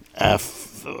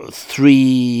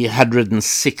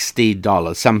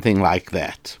 $360, something like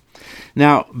that.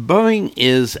 Now, Boeing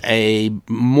is a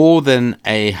more than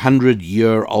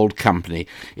 100-year-old company.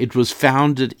 It was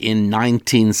founded in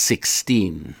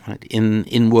 1916, right,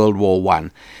 in World War I.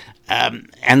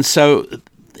 And so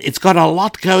it's got a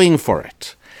lot going for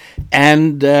it.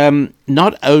 And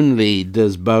not only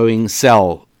does Boeing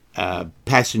sell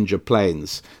passenger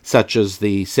planes, such as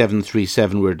the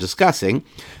 737 we're discussing,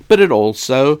 but it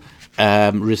also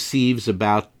receives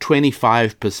about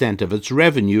 25% of its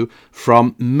revenue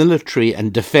from military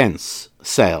and defense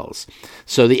sales.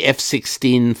 So the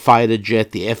F-16 fighter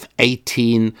jet, the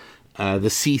F-18, the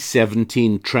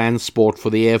C-17 transport for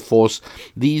the Air Force,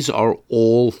 these are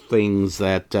all things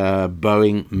that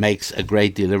Boeing makes a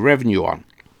great deal of revenue on.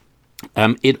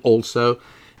 It also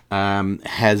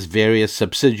has various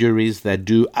subsidiaries that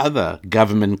do other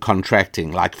government contracting,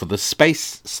 like for the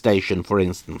space station, for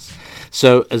instance.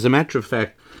 So, as a matter of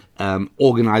fact,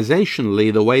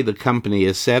 organizationally, the way the company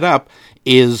is set up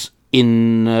is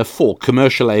for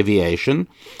commercial aviation,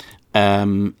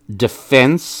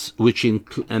 defense,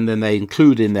 and then they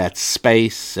include in that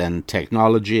space and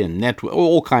technology and network,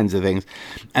 all kinds of things.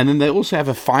 And then they also have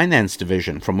a finance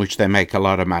division from which they make a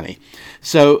lot of money.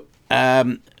 So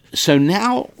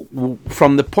now,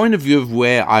 from the point of view of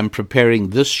where I'm preparing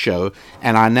this show,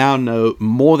 and I now know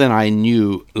more than I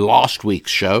knew last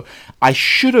week's show, I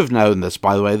should have known this,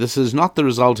 by the way. This is not the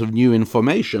result of new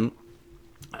information.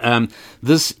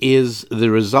 This is the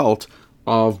result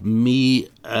of me,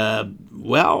 at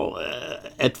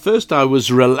first I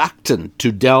was reluctant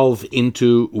to delve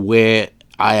into where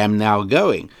I am now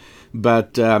going.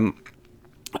 But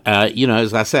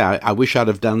as I say, I wish I'd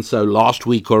have done so last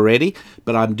week already,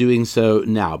 but I'm doing so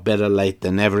now. Better late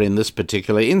than never in this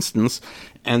particular instance.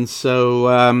 And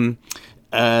so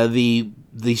the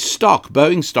stock,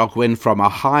 Boeing stock, went from a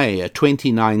high,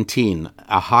 2019,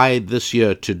 a high this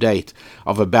year to date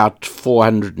of about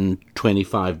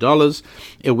 $425.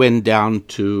 It went down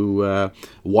to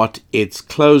what it's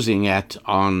closing at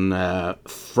on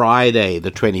Friday,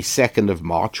 the 22nd of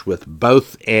March, with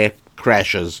both air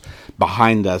crashes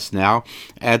behind us now,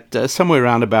 at somewhere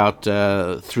around about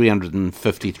 $350,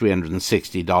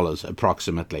 $360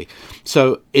 approximately.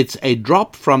 So it's a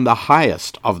drop from the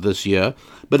highest of this year,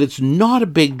 but it's not a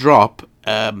big drop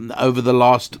over the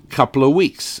last couple of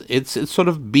weeks. It's sort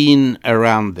of been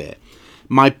around there.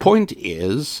 My point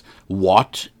is,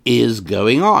 what is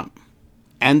going on?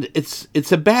 And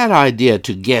it's a bad idea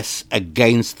to guess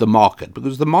against the market,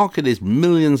 because the market is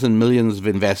millions and millions of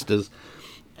investors.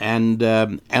 and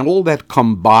all that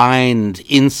combined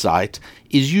insight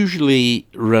is usually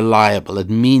reliable. It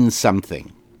means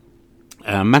something.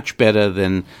 Much better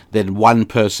than one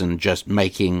person just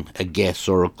making a guess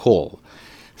or a call.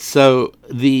 So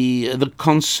the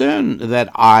concern that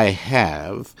I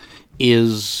have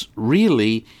is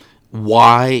really,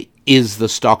 why is the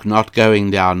stock not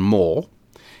going down more?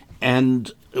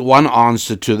 And one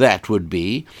answer to that would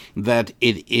be that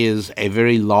it is a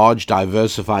very large,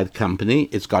 diversified company.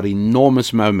 It's got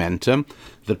enormous momentum.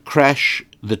 The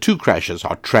two crashes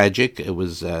are tragic. It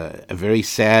was a very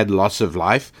sad loss of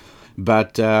life.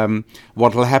 But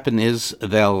what will happen is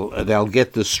they'll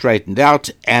get this straightened out,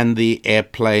 and the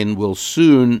airplane will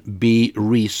soon be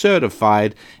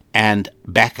recertified and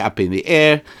back up in the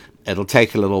air. It'll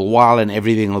take a little while, and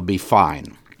everything will be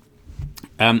fine.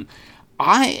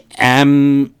 I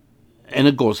am, and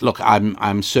of course, look,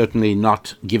 I'm certainly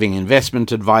not giving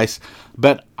investment advice,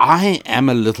 but I am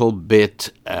a little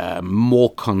bit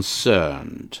more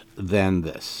concerned than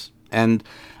this, and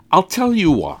I'll tell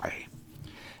you why.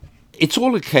 It's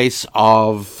all a case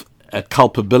of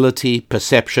culpability,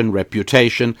 perception,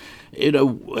 reputation.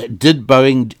 Did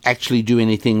Boeing actually do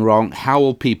anything wrong? How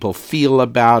will people feel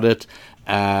about it?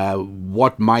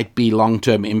 What might be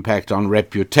long-term impact on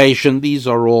reputation? These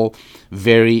are all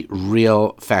very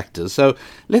real factors. So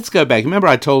let's go back. Remember,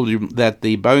 I told you that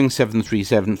the Boeing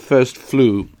 737 first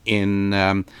flew in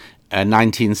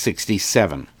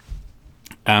 1967.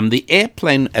 The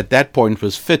airplane at that point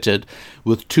was fitted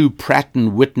with two Pratt &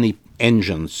 Whitney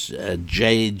engines,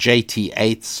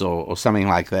 JT8s or something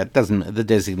like that. The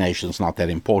designation is not that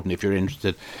important. If you're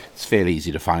interested, it's fairly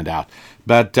easy to find out.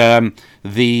 But the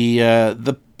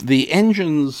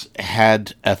engines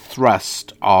had a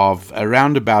thrust of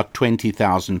around about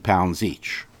 20,000 pounds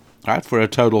each, right, for a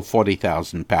total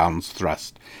 40,000 pounds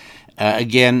thrust.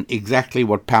 Again, exactly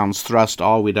what pounds thrust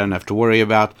are, we don't have to worry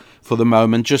about for the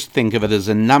moment. Just think of it as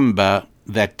a number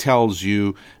that tells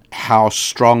you how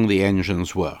strong the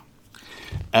engines were.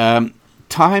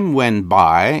 Time went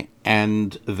by,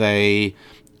 and they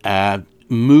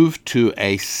moved to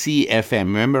a CFM.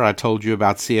 Remember, I told you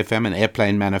about CFM, an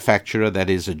airplane manufacturer that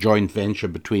is a joint venture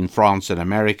between France and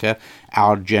America.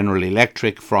 Our General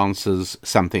Electric, France's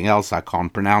something else, I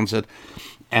can't pronounce it.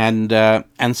 And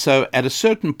so at a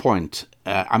certain point,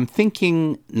 I'm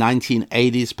thinking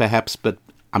 1980s perhaps, but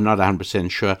I'm not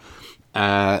 100% sure,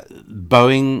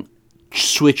 Boeing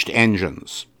switched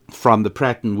engines from the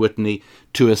Pratt & Whitney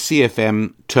to a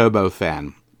CFM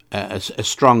turbofan, a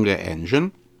stronger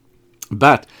engine.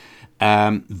 But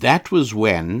that was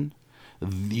when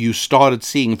you started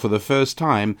seeing for the first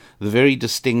time the very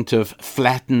distinctive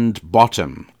flattened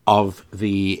bottom of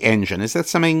the engine. Is that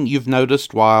something you've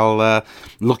noticed while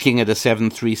looking at a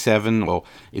 737, or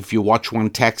if you watch one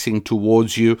taxiing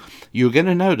towards you, you're going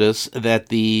to notice that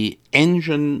the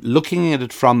engine, looking at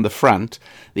it from the front,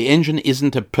 the engine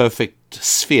isn't a perfect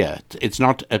sphere. It's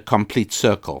not a complete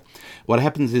circle. What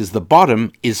happens is the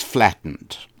bottom is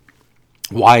flattened.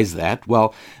 Why is that?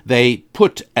 Well, they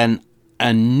put a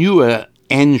newer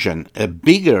engine, a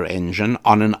bigger engine,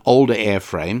 on an older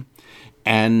airframe,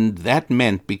 and that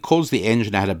meant because the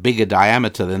engine had a bigger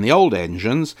diameter than the old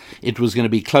engines, it was going to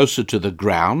be closer to the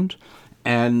ground,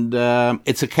 and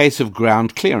it's a case of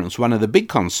ground clearance. One of the big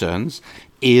concerns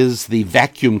is the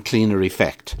vacuum cleaner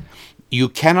effect. You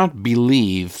cannot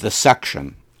believe the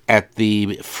suction at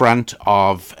the front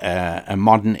of a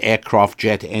modern aircraft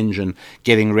jet engine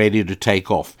getting ready to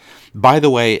take off. By the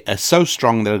way, so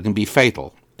strong that it can be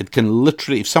fatal. It can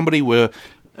literally, if somebody were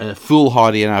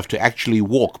foolhardy enough to actually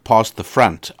walk past the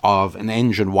front of an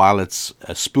engine while it's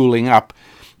spooling up,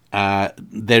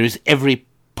 there is every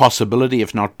possibility,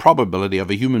 if not probability, of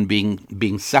a human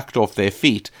being sucked off their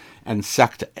feet and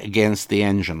sucked against the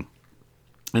engine.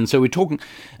 And so we're talking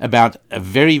about a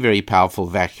very, very powerful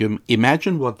vacuum.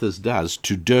 Imagine what this does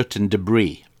to dirt and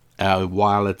debris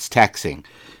while it's taxiing.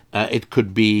 It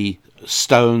could be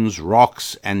stones,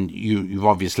 rocks, and you've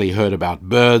obviously heard about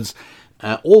birds,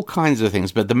 all kinds of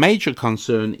things. But the major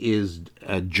concern is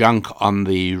junk on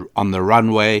the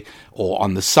runway or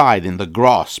on the side in the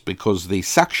grass, because the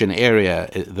suction area,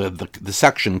 the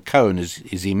suction cone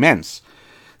is immense.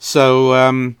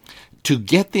 So to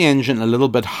get the engine a little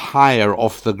bit higher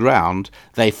off the ground,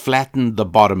 they flattened the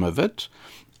bottom of it,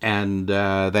 and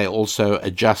they also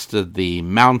adjusted the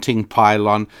mounting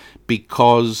pylon,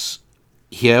 because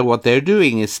here what they're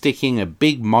doing is sticking a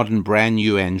big modern brand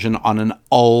new engine on an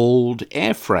old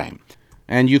airframe.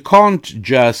 And you can't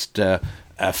just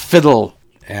fiddle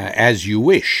as you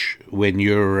wish when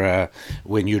you're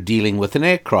dealing with an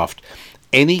aircraft.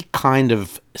 any kind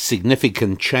of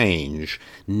significant change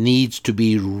needs to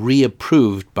be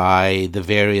reapproved by the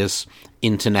various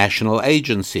international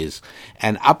agencies.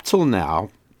 And up till now,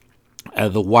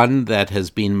 the one that has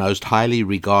been most highly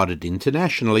regarded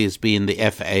internationally has been the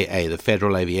FAA, the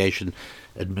Federal Aviation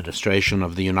Administration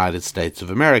of the United States of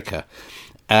America.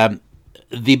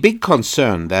 The big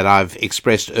concern that I've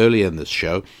expressed earlier in this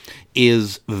show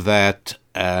is that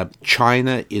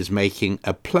China is making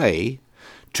a play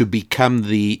to become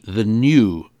the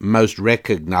new most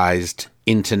recognized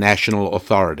international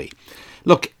authority.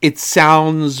 Look, it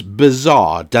sounds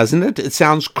bizarre, doesn't it? It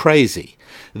sounds crazy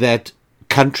that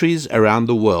countries around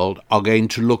the world are going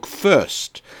to look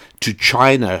first to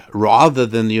China rather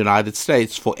than the United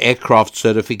States for aircraft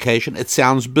certification. It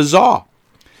sounds bizarre,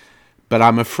 but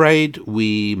I'm afraid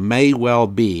we may well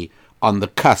be on the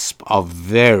cusp of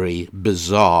very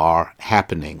bizarre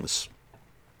happenings,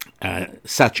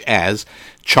 such as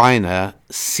China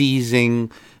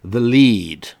seizing the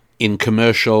lead in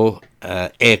commercial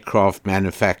aircraft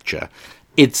manufacture.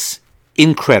 It's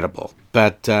incredible,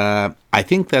 but I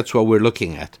think that's what we're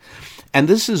looking at. And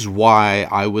this is why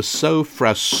I was so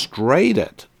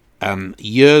frustrated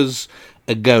years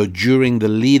ago during the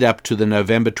lead up to the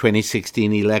November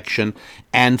 2016 election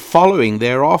and following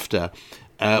thereafter,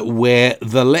 where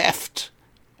the left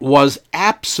was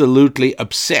absolutely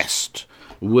obsessed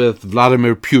with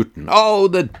Vladimir Putin. Oh,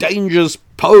 the dangers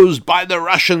posed by the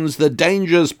Russians, the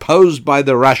dangers posed by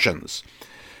the Russians.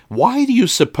 Why do you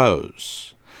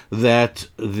suppose that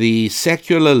the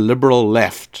secular liberal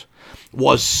left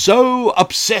was so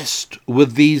obsessed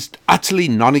with these utterly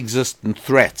non-existent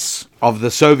threats of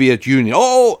the Soviet Union?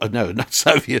 Oh, no, not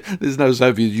Soviet. There's no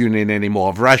Soviet Union anymore,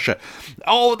 of Russia.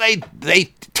 Oh,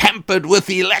 they tampered with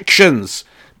the elections.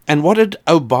 And what did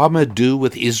Obama do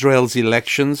with Israel's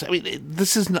elections? I mean,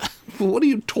 this is not, what are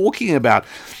you talking about?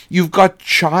 You've got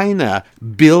China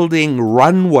building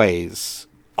runways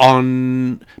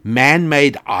on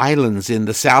man-made islands in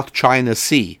the South China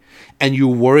Sea, and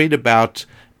you're worried about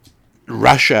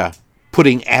Russia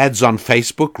putting ads on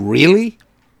Facebook? Really?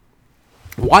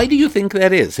 Why do you think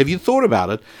that is? Have you thought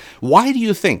about it? Why do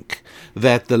you think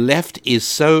that the left is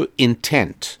so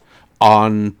intent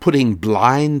on putting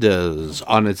blinders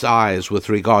on its eyes with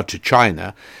regard to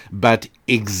China, but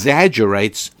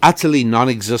exaggerates utterly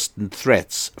non-existent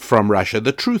threats from Russia?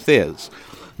 The truth is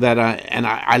that,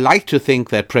 I like to think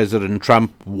that President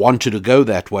Trump wanted to go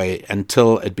that way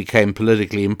until it became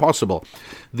politically impossible.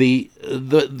 The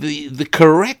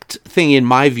correct thing, in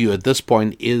my view, at this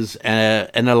point is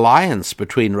an alliance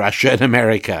between Russia and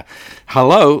America.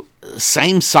 Hello,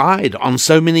 same side on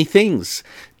so many things.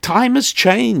 Time has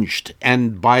changed.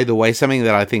 And by the way, something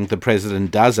that I think the president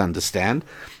does understand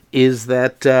is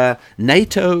that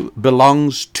NATO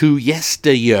belongs to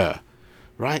yesteryear,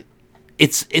 right?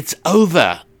 It's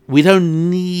over. We don't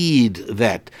need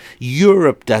that.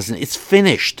 Europe doesn't. It's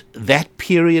finished. That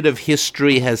period of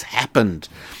history has happened.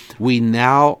 We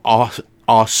now are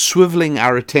swiveling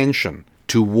our attention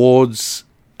towards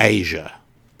Asia.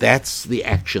 That's the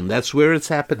action. That's where it's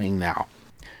happening now.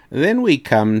 Then we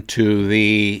come to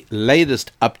the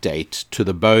latest update to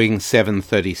the Boeing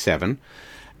 737,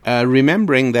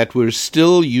 remembering that we're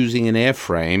still using an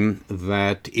airframe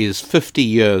that is 50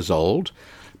 years old,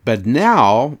 but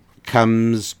now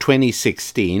comes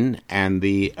 2016 and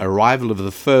the arrival of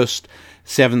the first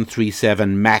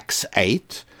 737 MAX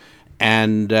 8,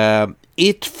 and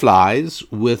it flies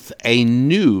with a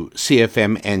new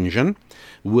CFM engine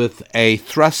with a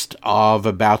thrust of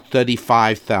about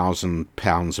 35,000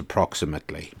 pounds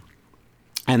approximately.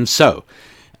 And so,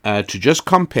 to just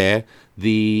compare,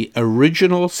 the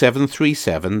original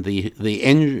 737,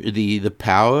 the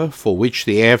power for which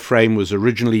the airframe was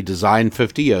originally designed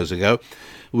 50 years ago,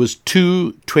 was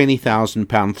two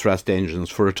 20,000-pound thrust engines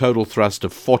for a total thrust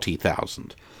of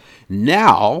 40,000.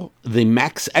 Now, the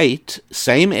MAX 8,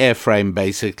 same airframe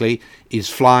basically, is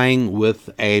flying with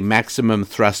a maximum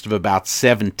thrust of about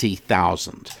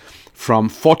 70,000, from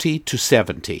 40 to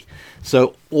 70.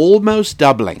 So almost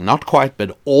doubling, not quite,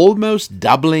 but almost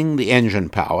doubling the engine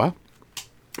power.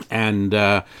 And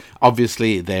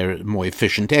obviously, they're more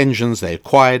efficient engines, they're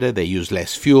quieter, they use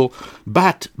less fuel.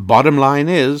 But bottom line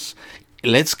is,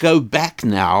 let's go back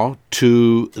now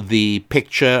to the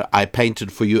picture I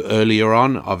painted for you earlier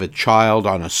on of a child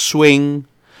on a swing,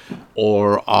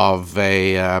 or of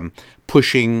a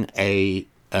pushing a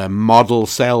model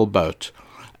sailboat.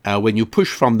 When you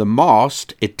push from the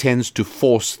mast, it tends to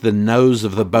force the nose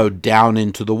of the boat down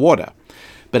into the water.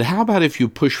 But how about if you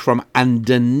push from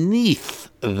underneath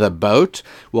the boat?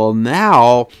 Well,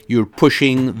 now you're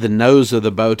pushing the nose of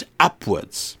the boat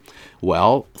upwards.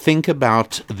 Well, think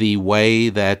about the way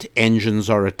that engines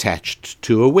are attached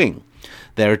to a wing.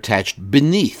 They're attached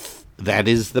beneath. That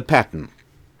is the pattern.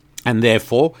 And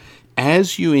therefore,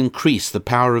 as you increase the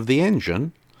power of the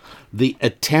engine, the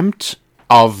attempt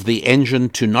of the engine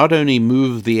to not only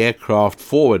move the aircraft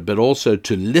forward, but also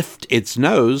to lift its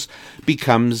nose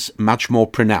becomes much more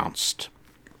pronounced.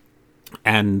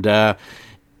 And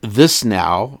this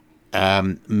now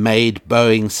made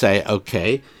Boeing say,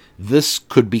 okay, this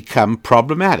could become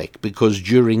problematic because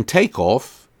during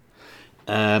takeoff,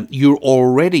 you're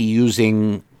already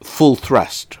using full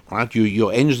thrust, right?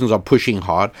 Your engines are pushing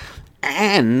hard,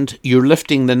 and you're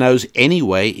lifting the nose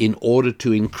anyway in order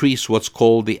to increase what's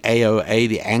called the AOA,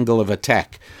 the angle of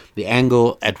attack, the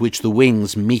angle at which the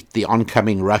wings meet the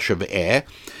oncoming rush of air.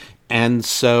 And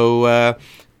so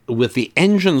with the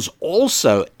engines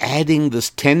also adding this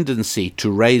tendency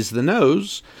to raise the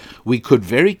nose, we could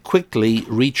very quickly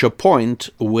reach a point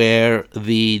where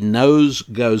the nose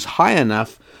goes high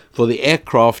enough for the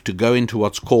aircraft to go into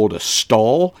what's called a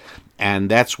stall, and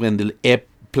that's when the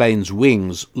airplane's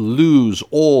wings lose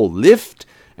all lift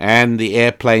and the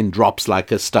airplane drops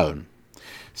like a stone.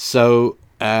 So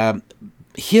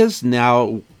here's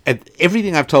now,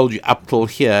 everything I've told you up till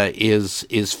here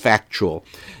is factual.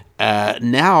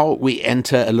 Now we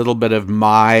enter a little bit of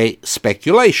my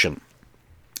speculation,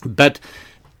 but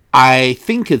I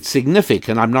think it's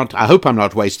significant. I hope I'm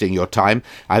not wasting your time.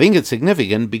 I think it's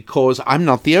significant because I'm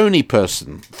not the only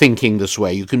person thinking this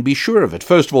way. You can be sure of it.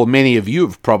 First of all, many of you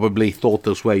have probably thought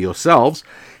this way yourselves.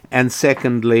 And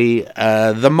secondly,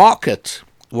 the market,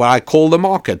 what I call the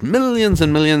market, millions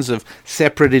and millions of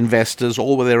separate investors,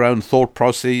 all with their own thought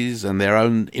processes and their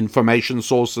own information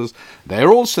sources.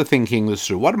 They're also thinking this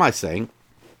through. What am I saying?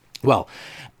 Well,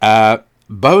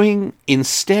 Boeing,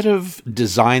 instead of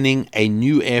designing a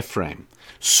new airframe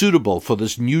suitable for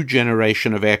this new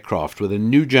generation of aircraft with a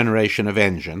new generation of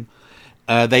engine,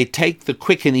 they take the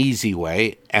quick and easy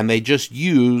way and they just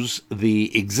use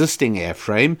the existing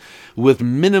airframe with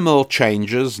minimal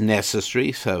changes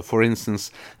necessary. So, for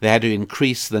instance, they had to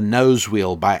increase the nose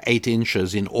wheel by 8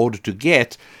 inches in order to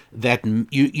get that.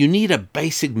 You need a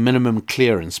basic minimum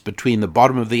clearance between the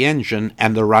bottom of the engine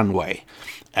and the runway.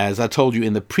 As I told you,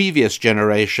 in the previous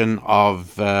generation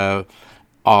of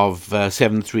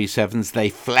 737s, they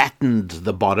flattened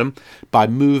the bottom by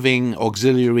moving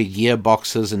auxiliary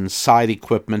gearboxes and side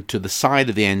equipment to the side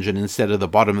of the engine instead of the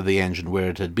bottom of the engine where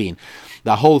it had been.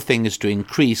 The whole thing is to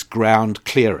increase ground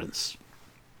clearance.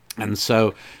 And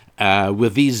so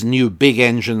with these new big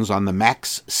engines on the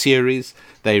MAX series,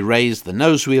 they raised the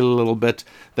nose wheel a little bit.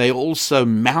 They also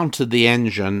mounted the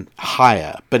engine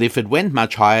higher, but if it went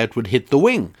much higher, it would hit the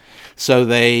wing. So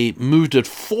they moved it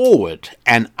forward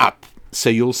and up. So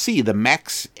you'll see the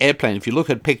MAX airplane, if you look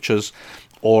at pictures,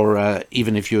 or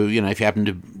even if you happen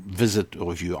to visit,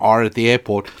 or if you are at the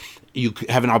airport, you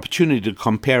have an opportunity to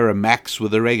compare a MAX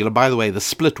with a regular. By the way, the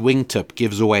split wingtip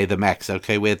gives away the MAX,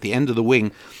 okay, where at the end of the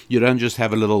wing, you don't just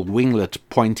have a little winglet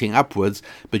pointing upwards,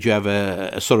 but you have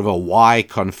a sort of a Y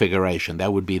configuration.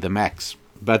 That would be the MAX.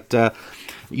 But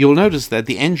you'll notice that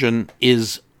the engine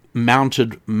is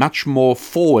mounted much more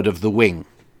forward of the wing.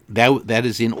 That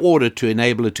is in order to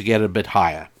enable it to get a bit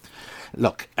higher.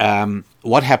 Look,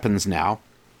 what happens now?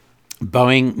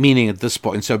 Boeing, meaning at this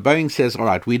point, so Boeing says, all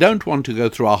right, we don't want to go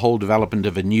through our whole development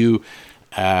of a new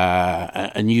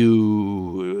airframe.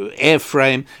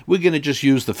 We're going to just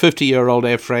use the 50-year-old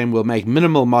airframe. We'll make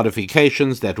minimal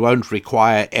modifications that won't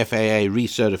require FAA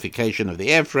recertification of the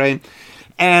airframe,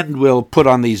 and we'll put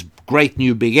on these great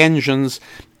new big engines.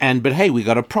 But hey, we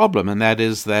got a problem, and that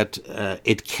is that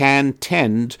it can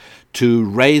tend to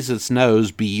raise its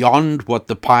nose beyond what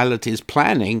the pilot is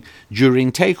planning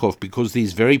during takeoff, because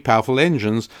these very powerful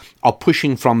engines are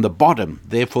pushing from the bottom.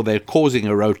 Therefore, they're causing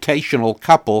a rotational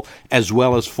couple as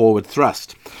well as forward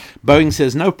thrust. Boeing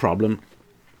says, no problem.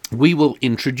 We will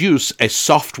introduce a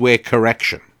software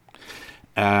correction.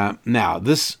 Now,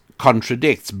 this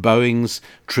contradicts Boeing's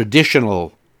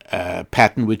traditional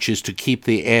pattern, which is to keep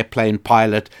the airplane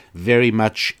pilot very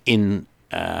much in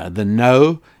the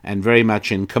know and very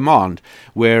much in command,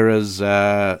 whereas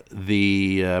the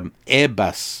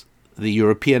Airbus, the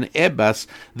European Airbus,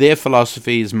 their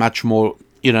philosophy is much more,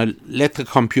 let the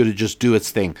computer just do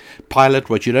its thing. Pilot,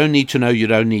 what you don't need to know, you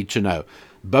don't need to know.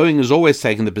 Boeing has always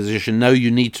taken the position, no, you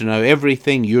need to know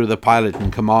everything, you're the pilot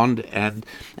in command, and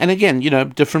again,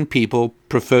 different people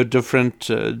prefer different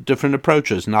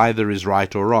approaches, neither is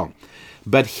right or wrong.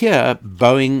 But here,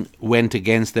 Boeing went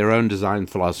against their own design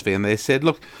philosophy, and they said,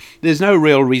 look, there's no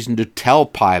real reason to tell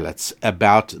pilots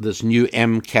about this new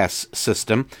MCAS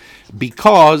system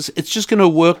because it's just going to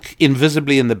work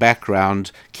invisibly in the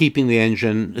background, keeping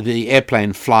the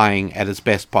airplane flying at its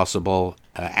best possible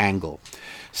angle.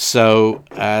 So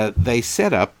they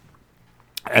set up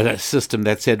a system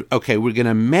that said, okay, we're going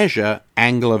to measure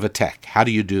angle of attack. How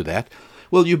do you do that?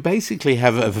 Well, you basically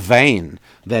have a vane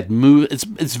that moves.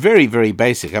 It's very, very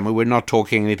basic. I mean, we're not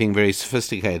talking anything very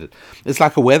sophisticated. It's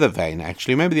like a weather vane,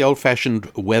 actually. Maybe the old-fashioned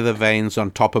weather vanes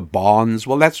on top of barns.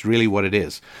 Well, that's really what it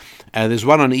is. There's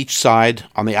one on each side,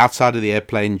 on the outside of the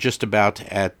airplane, just about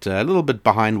at a little bit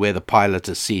behind where the pilot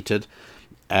is seated.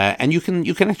 And you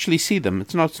can actually see them.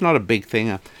 It's not a big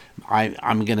thing.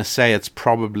 I'm going to say it's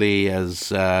probably as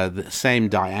the same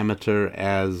diameter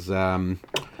as the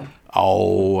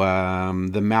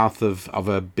mouth of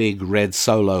a big red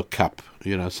Solo cup,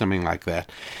 something like that.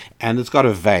 And it's got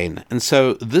a vane. And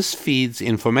so this feeds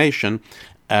information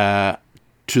to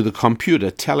the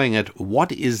computer, telling it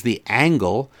what is the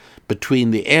angle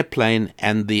between the airplane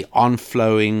and the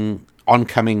oncoming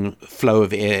flow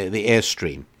of air, the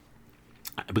airstream,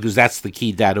 because that's the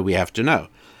key data we have to know.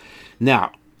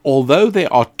 Now, although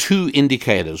there are two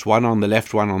indicators, one on the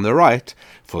left, one on the right,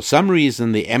 for some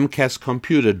reason the MCAS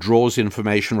computer draws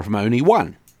information from only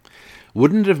one.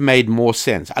 Wouldn't it have made more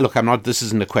sense? Look, this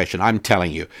isn't a question, I'm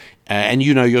telling you, and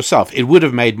you know yourself, it would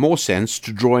have made more sense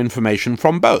to draw information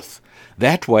from both.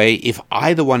 That way, if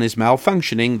either one is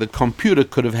malfunctioning, the computer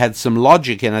could have had some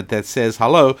logic in it that says,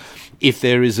 hello, if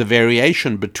there is a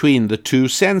variation between the two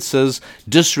sensors,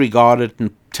 disregard it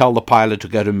and tell the pilot to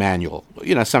go to manual,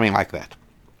 something like that.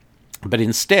 But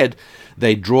instead,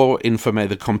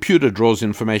 the computer draws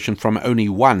information from only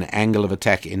one angle of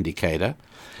attack indicator,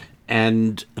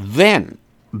 and then,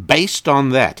 based on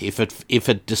that, if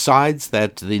it decides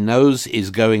that the nose is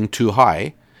going too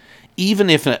high, even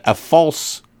if a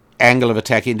false angle of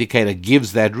attack indicator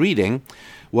gives that reading,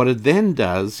 what it then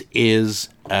does is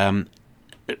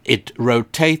it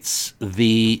rotates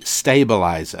the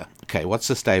stabilizer. Okay, what's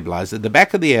the stabilizer? At the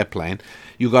back of the airplane,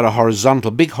 you've got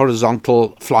a big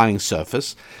horizontal flying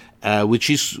surface,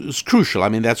 which is crucial. I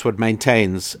mean, that's what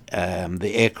maintains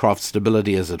the aircraft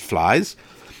stability as it flies.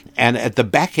 And at the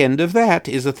back end of that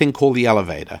is a thing called the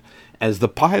elevator. As the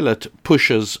pilot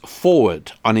pushes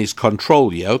forward on his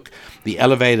control yoke, the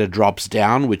elevator drops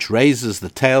down, which raises the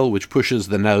tail, which pushes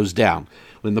the nose down.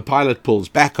 When the pilot pulls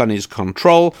back on his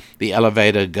control, the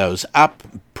elevator goes up,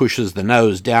 pushes the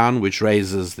nose down, which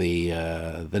raises the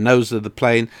nose of the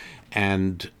plane,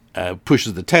 and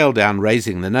pushes the tail down,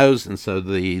 raising the nose, and so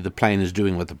the plane is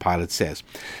doing what the pilot says.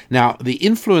 Now, the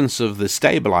influence of the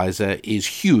stabilizer is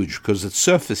huge because its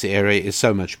surface area is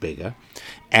so much bigger,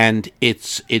 and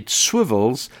it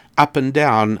swivels up and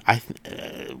down.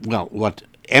 What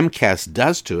MCAS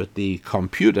does to it, the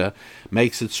computer,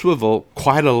 makes it swivel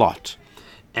quite a lot.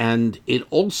 And it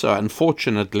also,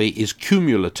 unfortunately, is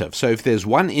cumulative. So if there's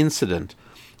one incident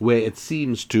where it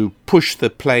seems to push the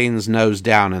plane's nose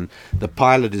down and the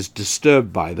pilot is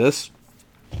disturbed by this,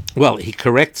 well, he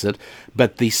corrects it,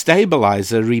 but the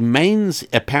stabilizer remains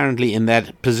apparently in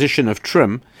that position of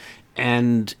trim,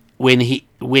 and when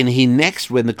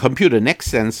the computer next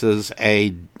senses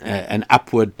an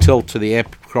upward tilt to the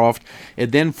aircraft,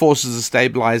 it then forces the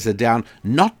stabilizer down,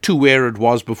 not to where it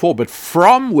was before, but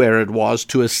from where it was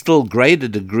to a still greater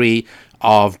degree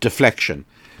of deflection.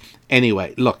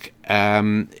 Anyway, look,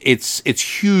 it's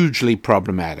hugely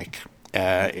problematic.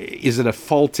 Is it a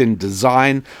fault in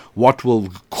design? What will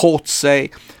courts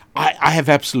say? I have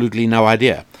absolutely no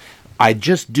idea. I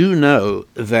just do know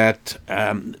that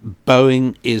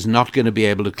Boeing is not going to be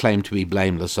able to claim to be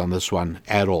blameless on this one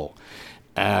at all.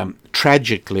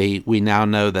 Tragically, we now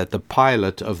know that the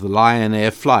pilot of the Lion Air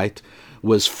flight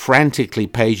was frantically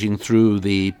paging through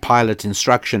the pilot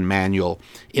instruction manual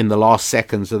in the last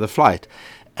seconds of the flight.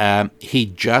 He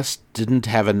just didn't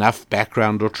have enough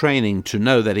background or training to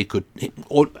know that he could...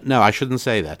 No, I shouldn't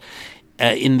say that.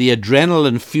 In the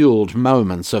adrenaline-fueled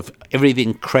moments of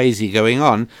everything crazy going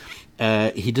on,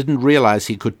 he didn't realize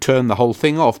he could turn the whole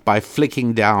thing off by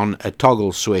flicking down a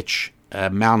toggle switch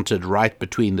mounted right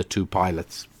between the two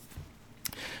pilots.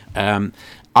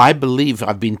 I believe,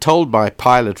 I've been told by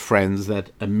pilot friends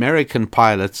that American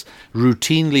pilots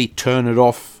routinely turn it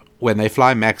off when they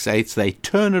fly MAX 8s. They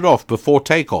turn it off before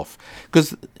takeoff,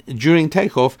 because during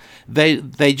takeoff, they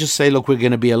just say, look, we're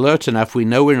going to be alert enough. We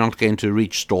know we're not going to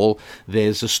reach stall.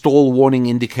 There's a stall warning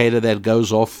indicator that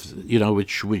goes off,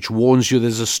 which warns you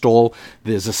there's a stall.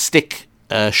 There's a stick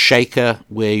shaker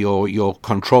where your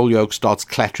control yoke starts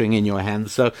clattering in your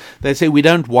hands. So they say we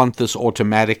don't want this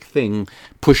automatic thing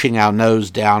pushing our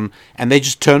nose down, and they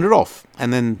just turn it off,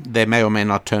 and then they may or may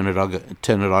not turn it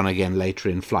on again later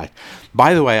in flight.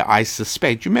 By the way, I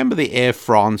suspect, you remember the Air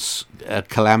France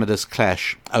calamitous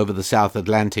crash over the South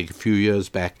Atlantic a few years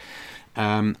back?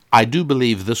 I do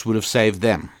believe this would have saved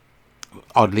them.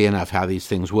 Oddly enough, how these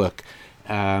things work.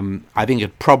 I think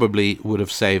it probably would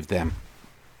have saved them.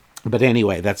 But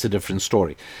anyway, that's a different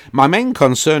story. My main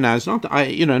concern now is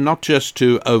not just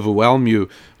to overwhelm you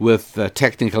with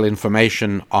technical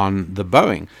information on the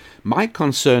Boeing. My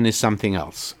concern is something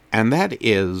else, and that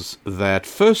is that,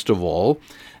 first of all,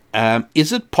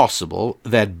 is it possible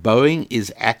that Boeing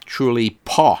is actually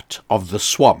part of the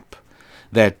swamp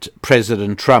that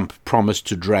President Trump promised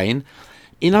to drain?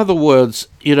 In other words,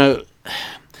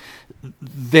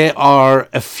 there are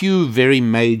a few very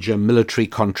major military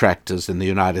contractors in the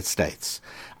United States.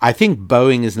 I think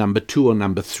Boeing is number 2 or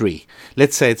number 3.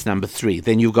 Let's say it's number 3.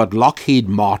 Then you've got Lockheed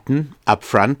Martin up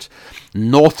front.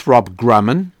 Northrop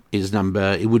Grumman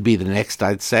it would be the next,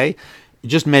 I'd say.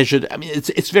 Just measured,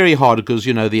 it's very hard because,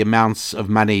 the amounts of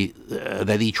money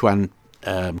that each one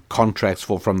contracts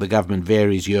from the government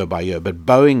varies year by year. But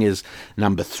Boeing is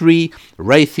number 3,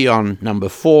 Raytheon number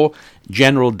 4,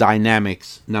 General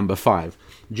Dynamics number 5.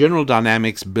 General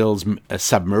Dynamics builds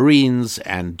submarines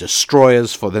and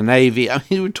destroyers for the Navy.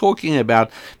 We're talking about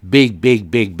big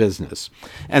business.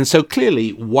 And so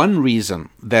clearly one reason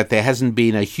that there hasn't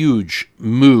been a huge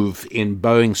move in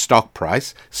Boeing stock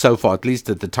price so far, at least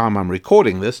at the time I'm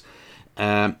recording this,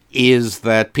 is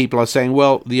that people are saying,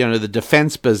 well, the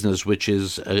defense business, which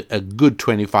is a good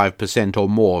 25% or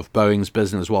more of Boeing's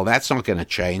business, well, that's not going to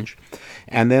change.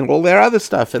 And then all their other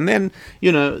stuff. And then,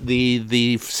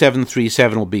 the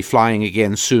 737 will be flying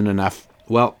again soon enough.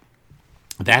 Well,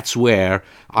 that's where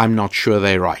I'm not sure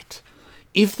they're right.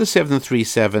 If the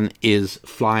 737 is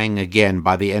flying again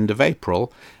by the end of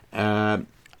April,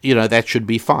 that should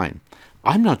be fine.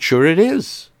 I'm not sure it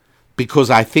is, because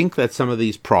I think that some of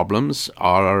these problems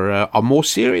are more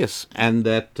serious, and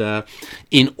that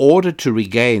in order to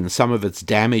regain some of its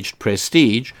damaged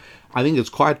prestige, I think it's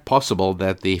quite possible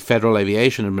that the Federal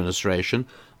Aviation Administration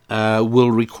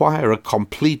will require a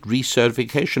complete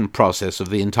recertification process of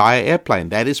the entire airplane.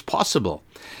 That is possible.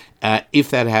 If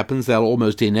that happens, they'll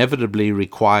almost inevitably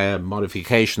require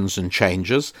modifications and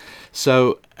changes.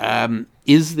 So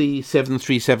is the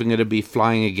 737 going to be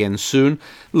flying again soon?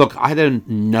 Look, I don't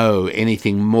know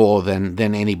anything more than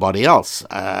anybody else.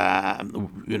 I'm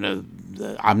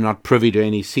not privy to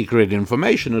any secret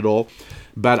information at all.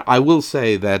 But I will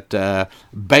say that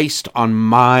based on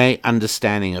my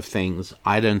understanding of things,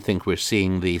 I don't think we're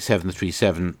seeing the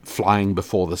 737 flying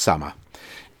before the summer.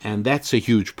 And that's a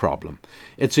huge problem.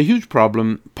 It's a huge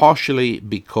problem partially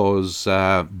because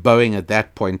Boeing at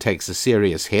that point takes a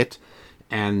serious hit,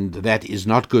 and that is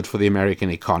not good for the American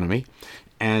economy.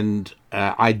 And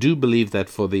I do believe that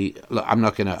I'm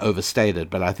not going to overstate it,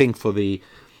 but I think for the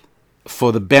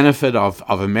benefit of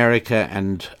America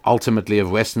and ultimately of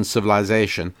Western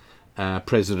civilization,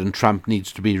 President Trump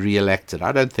needs to be reelected.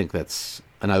 I don't think that's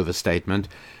an overstatement.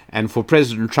 And for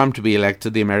President Trump to be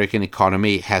elected, the American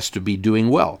economy has to be doing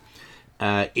well.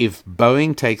 If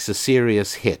Boeing takes a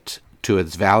serious hit to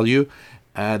its value,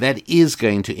 that is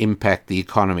going to impact the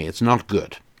economy. It's not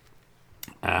good.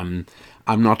 I'm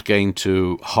not going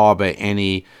to harbor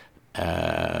any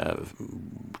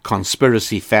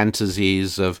conspiracy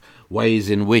fantasies of ways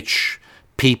in which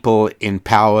people in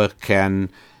power can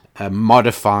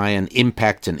modify and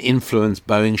impact and influence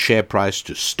Boeing share price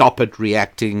to stop it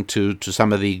reacting to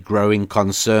some of the growing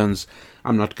concerns.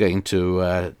 I'm not going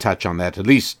to touch on that, at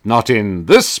least not in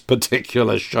this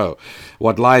particular show.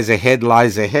 What lies ahead,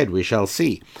 we shall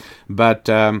see. But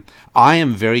I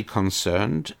am very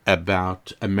concerned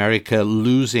about America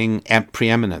losing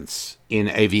preeminence in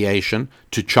aviation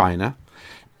to China.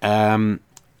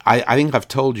 I think I've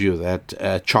told you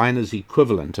that China's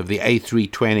equivalent of the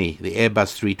A320, the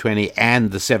Airbus 320,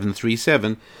 and the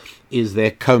 737 is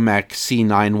their Comac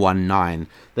C919.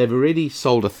 They've already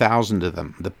sold 1,000 of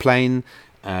them. The plane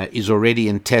is already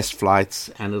in test flights,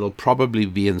 and it'll probably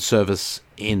be in service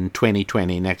in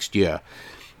 2020, next year.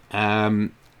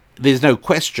 There's no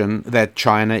question that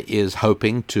China is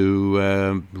hoping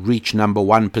to reach number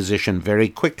 1 position very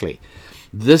quickly.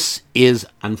 This is,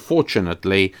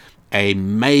 unfortunately, a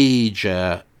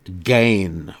major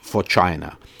gain for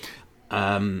China.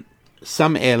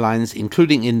 Some airlines,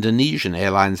 including Indonesian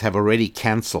airlines, have already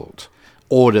cancelled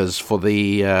orders for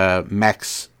the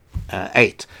MAX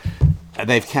 8.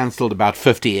 They've cancelled about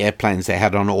 50 airplanes they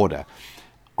had on order.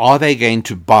 Are they going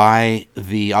to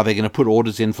put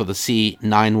orders in for the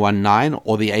C919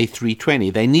 or the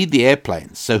A320? They need the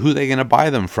airplanes. So who are they going to buy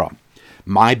them from?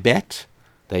 My bet,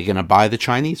 they're going to buy the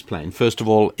Chinese plane. First of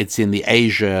all, it's in the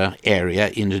Asia area.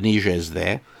 Indonesia is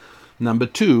there. Number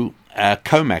two,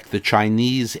 COMAC, the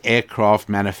Chinese aircraft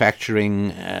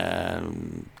manufacturing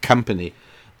company,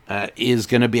 is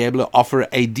going to be able to offer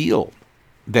a deal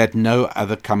that no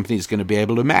other company is going to be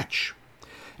able to match.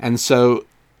 And so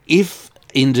if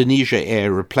Indonesia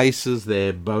Air replaces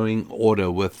their Boeing order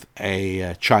with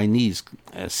a Chinese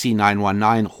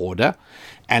C919 order,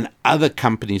 and other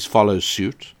companies follow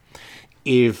suit,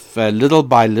 if little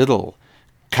by little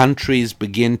countries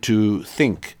begin to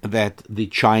think that the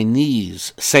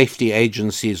Chinese safety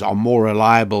agencies are more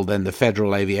reliable than the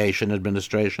Federal Aviation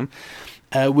Administration,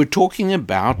 we're talking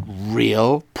about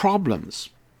real problems.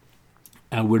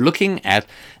 We're looking at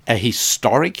a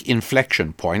historic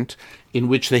inflection point in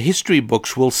which the history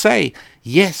books will say,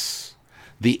 yes,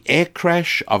 the air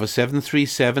crash of a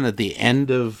 737 at the end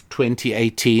of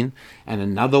 2018 and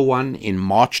another one in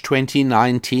March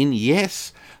 2019,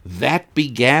 yes, that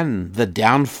began the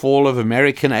downfall of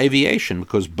American aviation,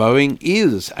 because Boeing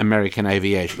is American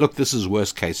aviation. Look, this is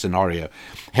worst case scenario.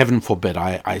 Heaven forbid.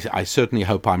 I certainly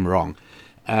hope I'm wrong.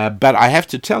 But I have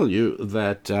to tell you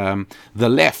that the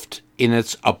left, in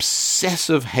its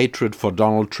obsessive hatred for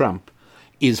Donald Trump,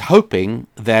 is hoping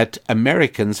that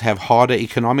Americans have harder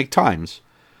economic times.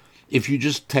 If you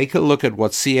just take a look at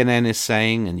what CNN is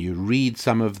saying and you read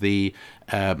some of the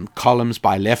columns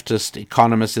by leftist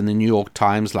economists in the New York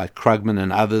Times like Krugman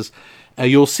and others,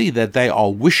 you'll see that they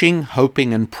are wishing,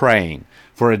 hoping, and praying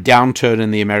for a downturn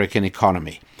in the American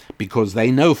economy, because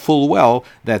they know full well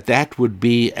that that would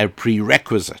be a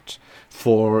prerequisite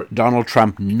for Donald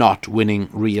Trump not winning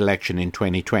re-election in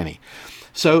 2020.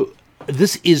 So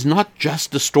this is not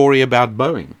just a story about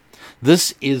Boeing.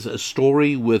 This is a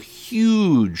story with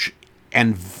huge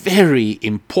and very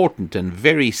important and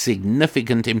very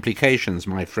significant implications,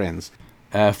 my friends.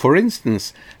 For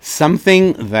instance,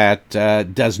 something that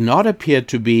does not appear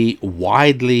to be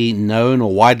widely known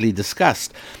or widely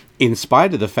discussed, in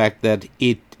spite of the fact that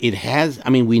it has, I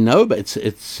mean, we know, but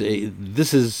this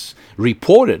is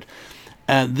reported.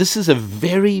 This is a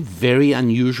very, very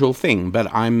unusual thing, but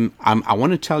I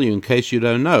want to tell you, in case you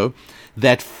don't know,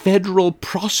 that federal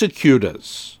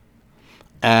prosecutors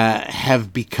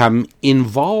have become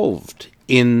involved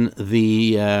in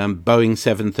the Boeing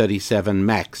 737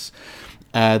 MAX.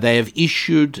 They have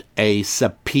issued a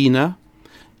subpoena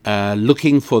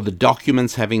looking for the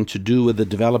documents having to do with the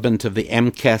development of the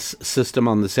MCAS system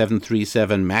on the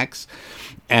 737 MAX.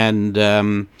 And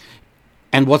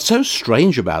what's so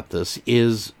strange about this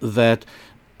is that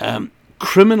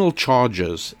criminal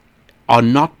charges are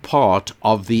not part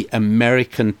of the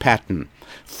American pattern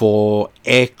for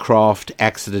aircraft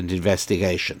accident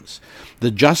investigations.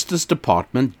 The Justice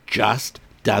Department just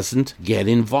doesn't get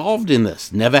involved in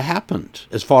this. Never happened,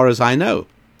 as far as I know.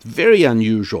 It's very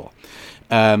unusual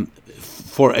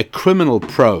for a criminal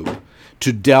probe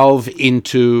to delve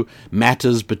into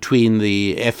matters between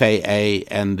the FAA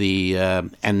and the and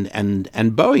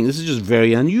Boeing. This is just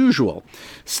very unusual.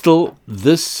 Still,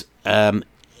 this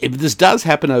does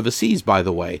happen overseas, by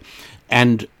the way,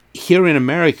 and here in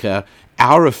America,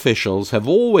 our officials have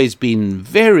always been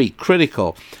very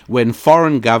critical when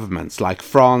foreign governments like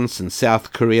France and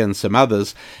South Korea and some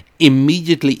others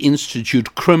immediately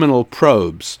institute criminal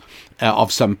probes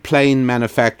of some plane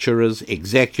manufacturers,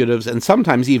 executives, and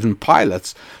sometimes even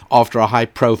pilots after a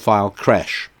high-profile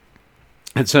crash.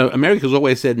 And so America's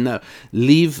always said, no,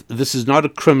 leave, this is not a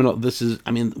criminal,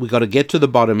 we've got to get to the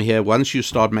bottom here. Once you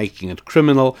start making it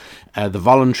criminal, the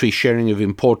voluntary sharing of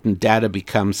important data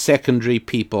becomes secondary.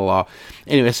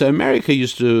 Anyway, so America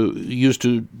used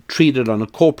to treat it on a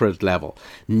corporate level.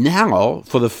 Now,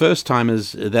 for the first time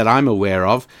that I'm aware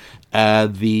of,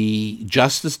 the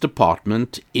Justice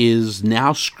Department is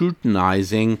now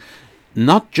scrutinizing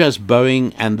not just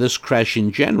Boeing and this crash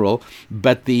in general,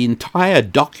 but the entire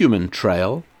document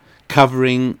trail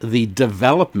covering the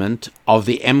development of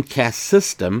the MCAS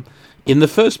system in the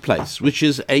first place, which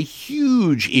is a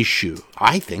huge issue,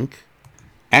 I think.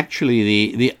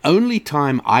 Actually, the only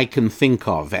time I can think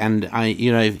of, and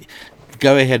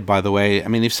go ahead, by the way. I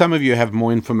mean, if some of you have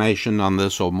more information on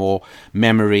this or more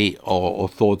memory or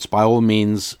thoughts, by all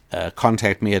means,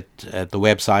 contact me at the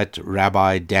website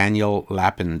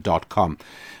rabbidaniellapin.com.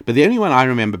 But the only one I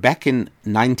remember back in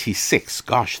 96,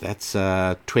 gosh, that's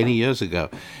 20 years ago,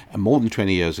 more than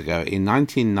 20 years ago, in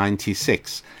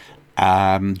 1996, do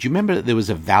you remember that there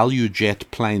was a ValueJet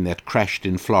plane that crashed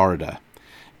in Florida?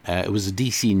 It was a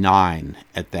DC-9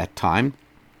 at that time.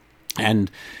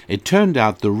 And it turned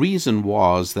out the reason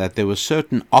was that there were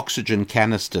certain oxygen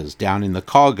canisters down in the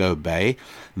cargo bay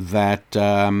that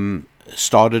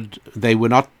they were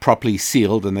not properly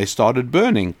sealed and they started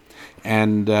burning.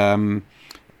 And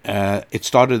it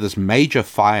started this major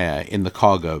fire in the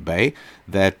cargo bay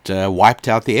that wiped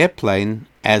out the airplane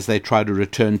as they tried to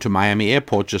return to Miami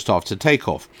Airport just after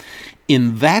takeoff.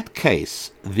 In that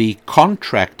case, the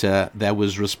contractor that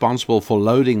was responsible for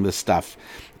loading the stuff,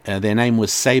 their name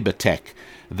was Sabertech.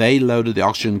 They loaded the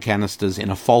oxygen canisters in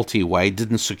a faulty way,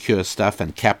 didn't secure stuff,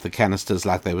 and capped the canisters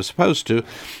like they were supposed to.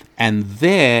 And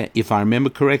there, if I remember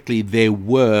correctly, there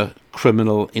were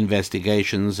criminal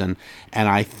investigations, and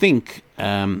I think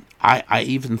I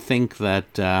even think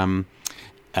that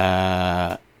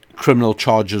criminal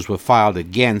charges were filed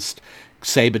against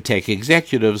Sabertech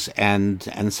executives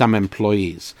and some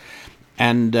employees.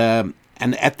 And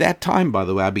at that time, by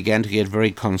the way, I began to get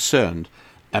very concerned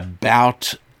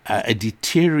about a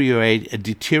deteriorating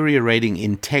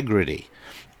integrity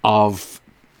of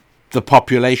the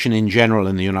population in general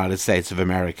in the United States of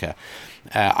America.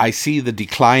 I see the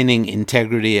declining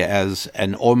integrity as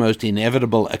an almost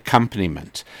inevitable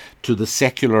accompaniment to the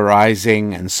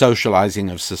secularizing and socializing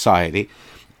of society.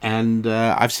 And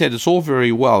I've said it's all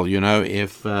very well,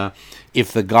 if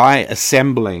the guy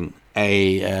assembling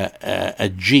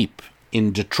a Jeep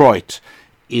in Detroit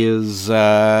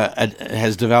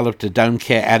has developed a don't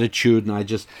care attitude, and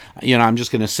I'm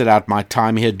just going to sit out my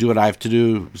time here, do what I have to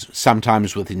do,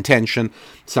 sometimes with intention,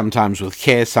 sometimes with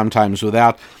care, sometimes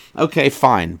without. Okay,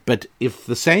 fine. But if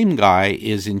the same guy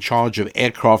is in charge of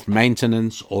aircraft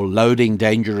maintenance or loading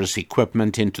dangerous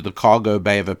equipment into the cargo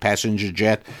bay of a passenger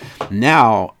jet,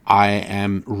 now I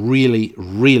am really,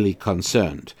 really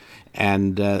concerned.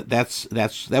 And that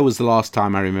was the last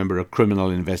time I remember a criminal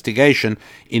investigation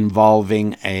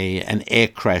involving an air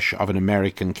crash of an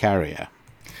American carrier.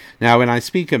 Now, when I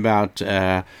speak about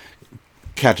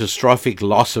catastrophic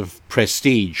loss of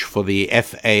prestige for the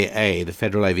FAA, the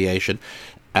Federal Aviation,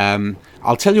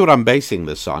 I'll tell you what I'm basing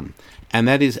this on, and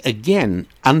that is, again,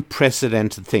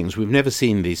 unprecedented things. We've never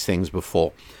seen these things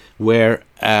before, where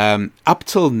up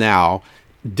till now,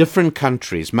 different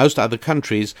countries, most other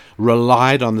countries,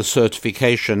 relied on the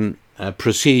certification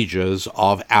procedures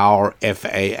of our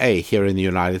FAA here in the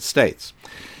United States.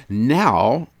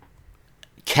 Now,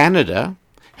 Canada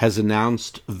has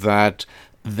announced that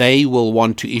they will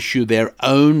want to issue their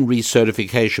own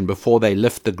recertification before they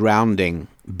lift the grounding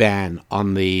ban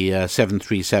on the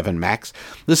 737 MAX.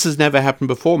 This has never happened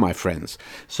before, my friends.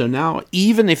 So now,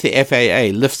 even if the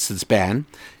FAA lifts its ban,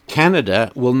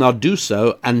 Canada will not do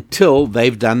so until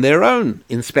they've done their own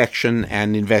inspection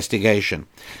and investigation.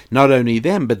 Not only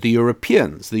them, but the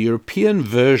Europeans. The European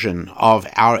version of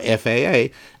our FAA,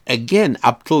 again,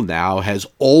 up till now, has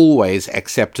always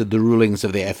accepted the rulings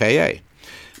of the FAA.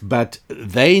 But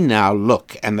they now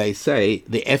look and they say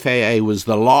the FAA was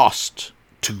the last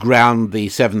to ground the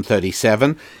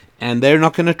 737, and they're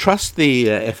not going to trust the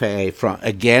FAA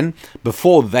again.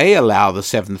 Before they allow the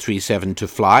 737 to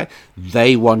fly,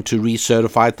 they want to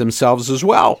recertify it themselves as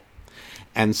well.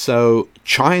 And so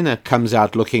China comes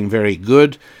out looking very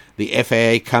good. The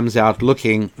FAA comes out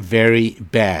looking very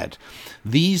bad.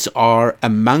 These are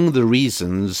among the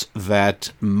reasons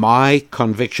that my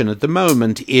conviction at the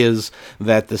moment is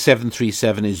that the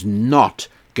 737 is not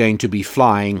going to be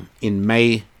flying in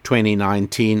May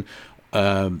 2019,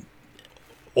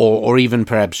 or even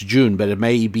perhaps June, but it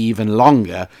may be even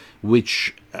longer,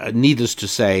 which, needless to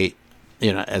say,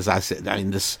 as I said,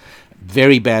 this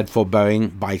very bad for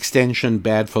Boeing, by extension,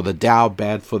 bad for the Dow,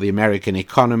 bad for the American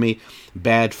economy,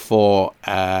 bad for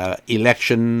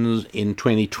elections in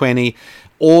 2020,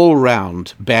 all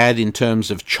round bad in terms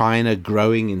of China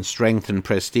growing in strength and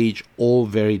prestige, all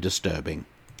very disturbing.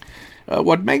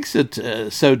 What makes it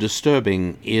so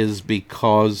disturbing is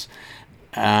because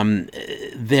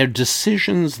they're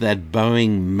decisions that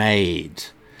Boeing made,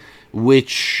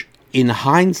 which in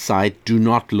hindsight do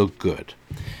not look good.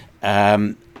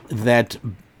 That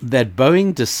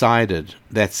Boeing decided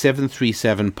that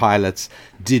 737 pilots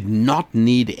did not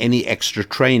need any extra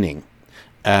training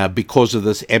because of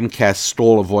this MCAS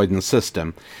stall avoidance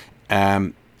system.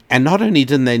 And not only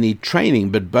didn't they need training,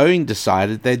 but Boeing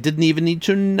decided they didn't even need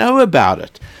to know about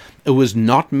it. It was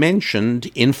not mentioned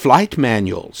in flight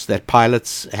manuals that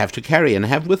pilots have to carry and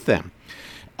have with them.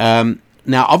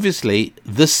 Now, obviously,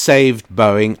 this saved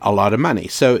Boeing a lot of money.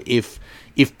 So if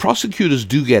if prosecutors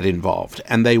do get involved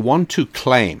and they want to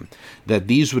claim that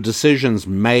these were decisions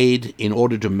made in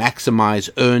order to maximize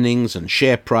earnings and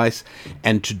share price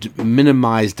and to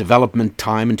minimize development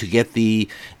time and to get the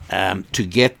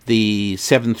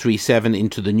 737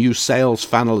 into the new sales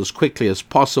funnel as quickly as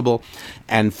possible,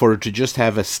 and for it to just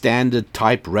have a standard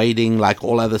type rating like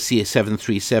all other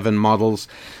C737 models.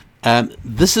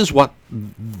 This is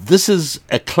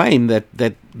a claim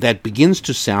that begins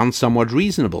to sound somewhat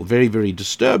reasonable, very, very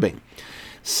disturbing.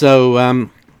 So,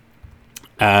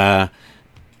 they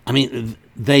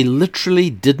literally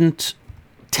didn't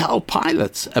tell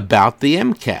pilots about the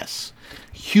MCAS.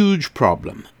 Huge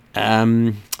problem.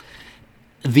 The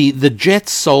jet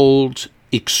sold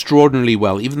extraordinarily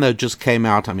well, even though it just came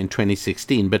out,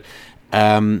 2016. But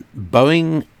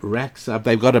Boeing racks up,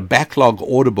 they've got a backlog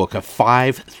order book of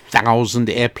 5,000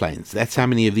 airplanes. That's how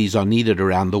many of these are needed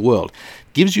around the world.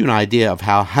 Gives you an idea of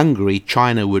how hungry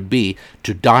China would be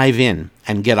to dive in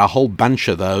and get a whole bunch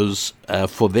of those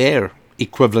for their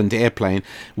equivalent airplane,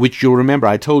 which you'll remember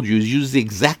I told you uses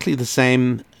exactly the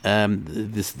same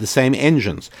the same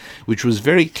engines, which was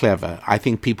very clever. I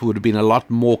think people would have been a lot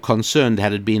more concerned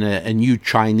had it been a new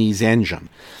Chinese engine.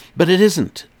 But it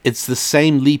isn't. It's the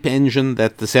same LEAP engine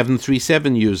that the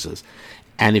 737 uses.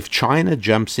 And if China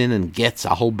jumps in and gets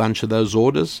a whole bunch of those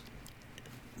orders,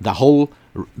 the whole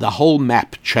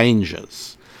map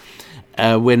changes.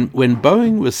 When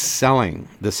Boeing was selling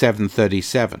the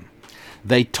 737,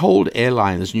 they told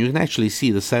airlines, and you can actually see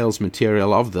the sales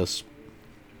material of this,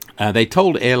 they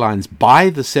told airlines, buy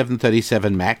the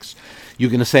 737 MAX,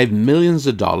 you're going to save millions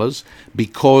of dollars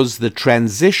because the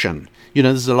transition, this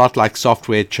is a lot like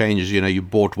software changes. You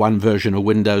bought one version of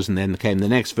Windows and then came the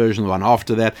next version, the one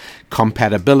after that.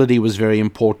 Compatibility was very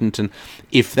important. And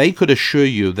if they could assure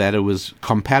you that it was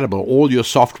compatible, all your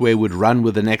software would run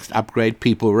with the next upgrade,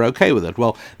 people were okay with it.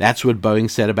 Well, that's what Boeing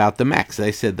said about the MAX.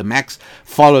 They said the MAX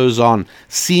follows on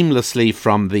seamlessly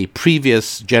from the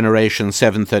previous generation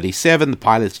 737. The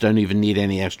pilots don't even need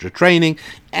any extra training.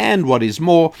 And what is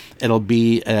more, it'll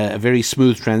be a very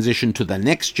smooth transition to the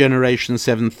next generation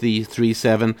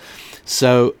 737.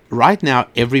 So right now,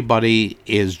 everybody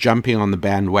is jumping on the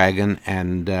bandwagon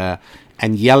and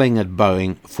yelling at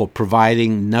Boeing for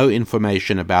providing no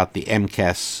information about the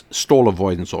MCAS stall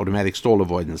avoidance, automatic stall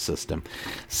avoidance system.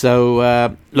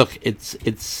 So look, it's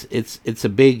a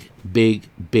big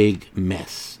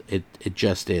mess. It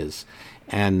just is,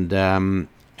 and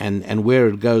where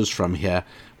it goes from here,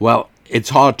 well,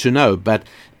 it's hard to know, but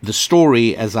the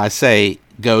story, as I say,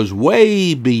 goes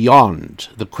way beyond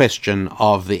the question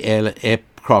of the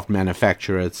aircraft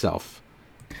manufacturer itself.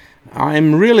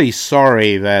 I'm really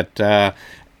sorry that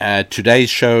today's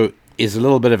show is a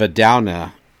little bit of a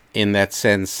downer in that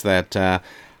sense that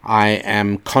I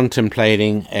am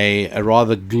contemplating a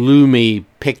rather gloomy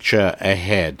picture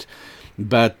ahead.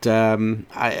 But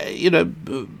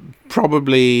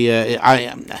probably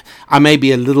I may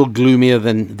be a little gloomier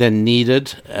than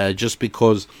needed, just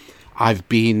because I've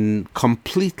been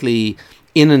completely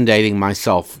inundating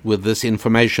myself with this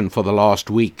information for the last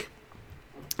week,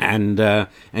 and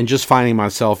just finding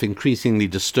myself increasingly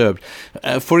disturbed.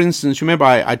 For instance, remember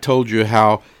I told you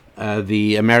how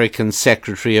the American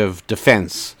Secretary of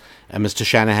Defense, Mr.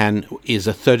 Shanahan, is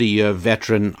a 30-year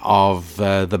veteran of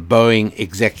the Boeing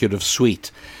executive suite.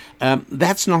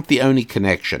 That's not the only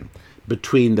connection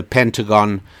between the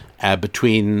Pentagon,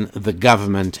 between the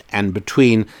government, and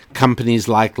between companies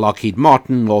like Lockheed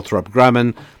Martin, Northrop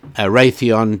Grumman,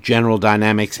 Raytheon, General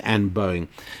Dynamics, and Boeing.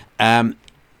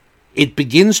 It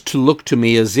begins to look to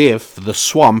me as if the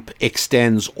swamp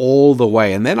extends all the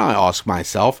way. And then I ask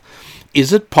myself,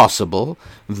 is it possible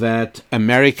that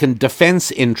American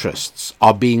defense interests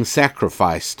are being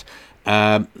sacrificed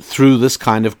through this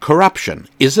kind of corruption?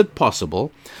 Is it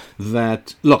possible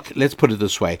that, look, let's put it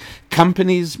this way,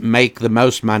 companies make the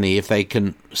most money if they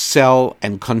can sell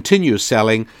and continue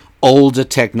selling older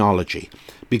technology,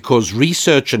 because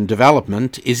research and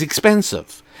development is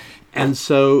expensive. And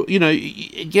so,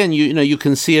 again, you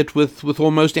can see it with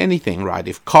almost anything, right?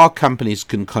 If car companies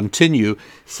can continue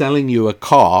selling you a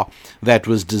car that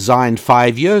was designed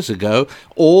 5 years ago,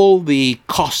 all the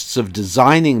costs of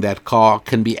designing that car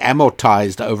can be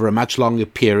amortized over a much longer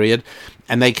period,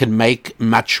 and they can make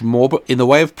much more in the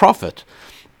way of profit.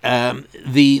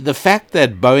 The fact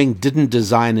that Boeing didn't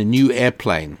design a new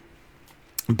airplane,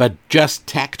 but just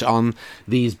tacked on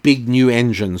these big new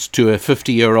engines to a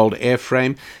 50-year-old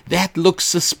airframe, that looks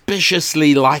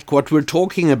suspiciously like what we're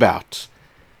talking about.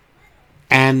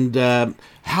 And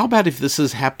how about if this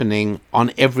is happening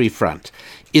on every front?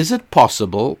 Is it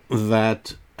possible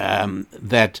that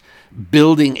that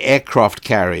building aircraft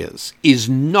carriers is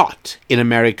not in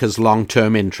America's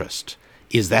long-term interest.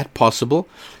 Is that possible?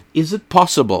 Is it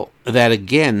possible that,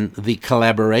 again, the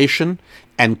collaboration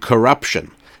and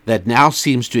corruption that now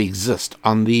seems to exist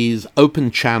on these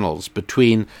open channels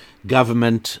between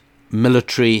government,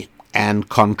 military, and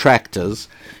contractors,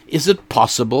 is it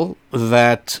possible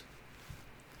that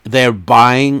they're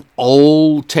buying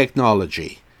old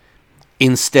technology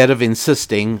instead of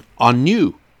insisting on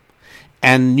new?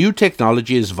 And new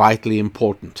technology is vitally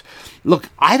important. Look,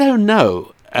 I don't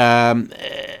know.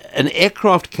 An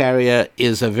aircraft carrier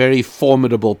is a very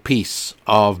formidable piece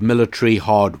of military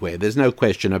hardware. There's no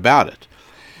question about it.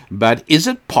 But is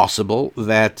it possible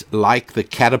that, like the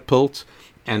catapult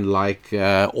and like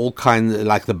all kinds,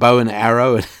 like the bow and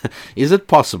arrow, is it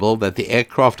possible that the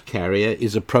aircraft carrier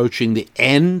is approaching the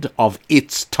end of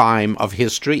its time of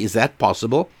history? Is that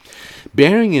possible?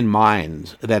 Bearing in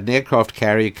mind that an aircraft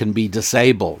carrier can be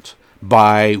disabled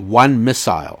by one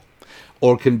missile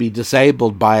or can be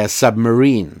disabled by a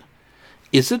submarine,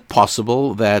 is it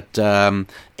possible that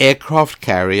aircraft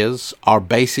carriers are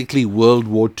basically World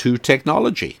War II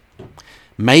technology?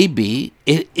 Maybe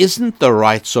it isn't the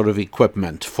right sort of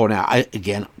equipment for now.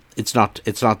 It's not.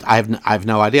 I have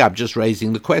no idea. I'm just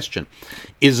raising the question.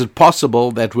 Is it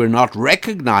possible that we're not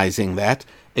recognizing that,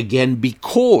 again,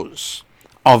 because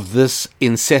of this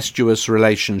incestuous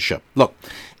relationship? Look,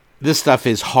 this stuff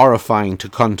is horrifying to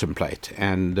contemplate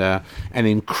and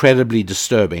incredibly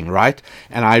disturbing, right?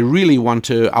 And I really want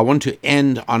to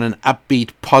end on an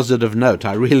upbeat, positive note.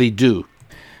 I really do.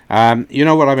 You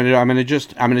know what I'm going to do?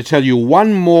 I'm going to tell you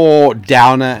one more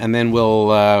downer, and then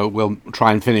we'll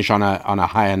try and finish on a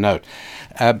higher note.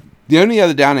 The only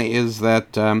other downer is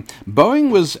that Boeing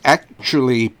was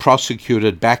actually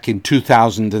prosecuted back in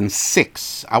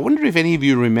 2006. I wonder if any of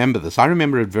you remember this. I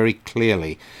remember it very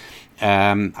clearly.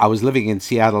 I was living in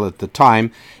Seattle at the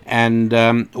time, and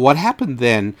what happened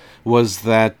then was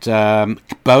that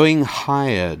Boeing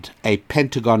hired a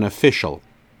Pentagon official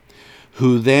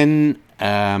who then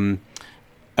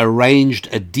arranged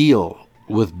a deal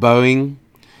with Boeing,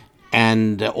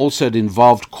 and also it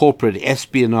involved corporate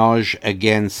espionage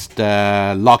against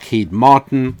Lockheed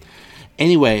Martin.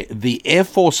 Anyway, the Air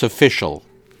Force official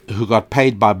who got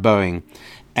paid by Boeing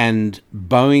and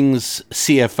Boeing's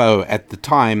CFO at the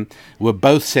time were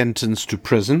both sentenced to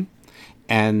prison,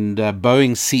 and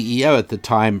Boeing's CEO at the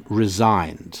time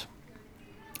resigned.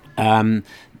 That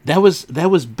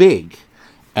was big.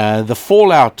 The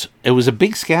fallout, it was a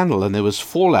big scandal, and there was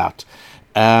fallout.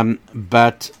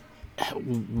 But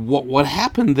what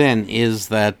happened then is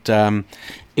that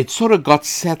it sort of got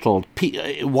settled.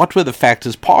 What were the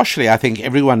factors? Partially, I think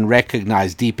everyone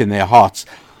recognized deep in their hearts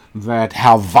that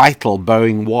how vital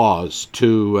Boeing was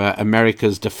to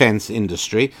America's defense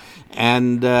industry.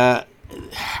 And I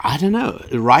don't know,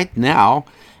 right now,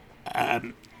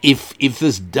 if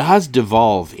this does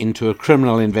devolve into a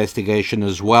criminal investigation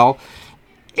as well,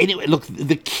 anyway, look,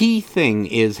 the key thing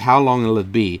is how long will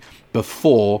it be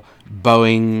before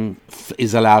Boeing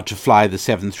is allowed to fly the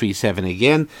 737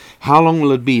 again? How long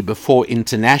will it be before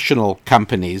international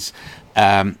companies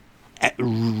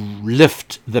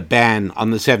lift the ban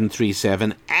on the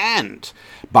 737, and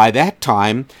by that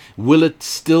time, will it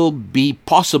still be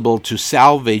possible to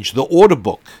salvage the order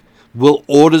book? Will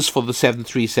orders for the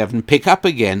 737 pick up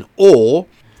again, or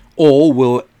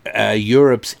will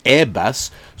Europe's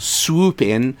Airbus swoop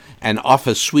in and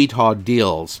offer sweetheart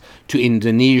deals to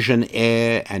Indonesian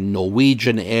Air and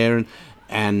Norwegian Air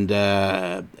and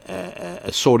a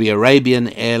Saudi Arabian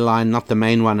airline, not the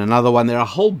main one, another one? There are a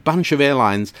whole bunch of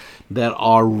airlines that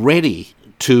are ready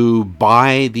to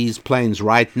buy these planes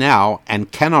right now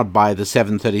and cannot buy the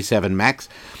 737 MAX.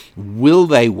 Will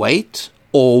they wait,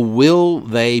 or will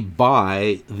they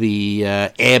buy the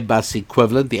Airbus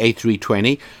equivalent, the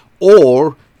A320,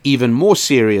 or even more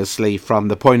seriously, from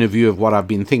the point of view of what I've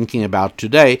been thinking about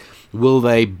today, will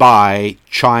they buy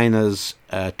China's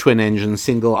twin-engine,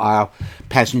 single-aisle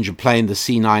passenger plane, the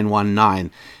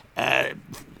C919?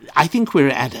 I think we're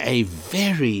at a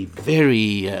very,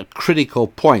 very critical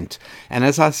point. And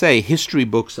as I say, history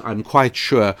books, I'm quite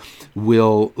sure,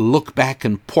 will look back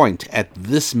and point at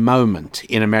this moment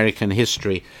in American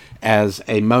history as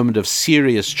a moment of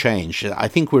serious change. I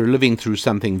think we're living through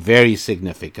something very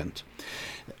significant.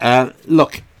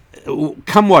 Look,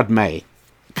 come what may,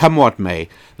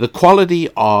 the quality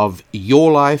of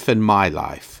your life and my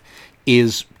life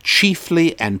is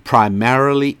chiefly and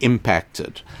primarily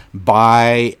impacted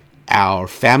by our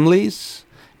families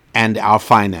and our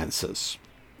finances.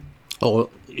 Or,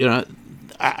 you know,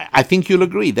 I think you'll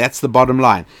agree that's the bottom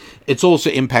line. It's also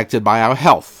impacted by our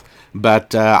health.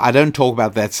 But I don't talk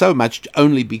about that so much,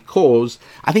 only because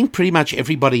I think pretty much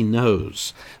everybody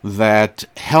knows that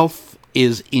health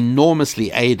is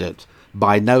enormously aided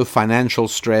by no financial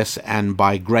stress and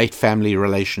by great family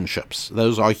relationships.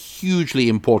 Those are hugely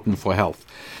important for health.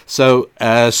 So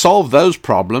solve those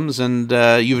problems, and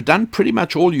you've done pretty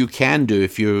much all you can do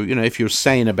if you're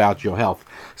sane about your health.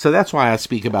 So that's why I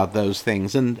speak about those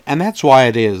things, and that's why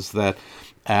it is that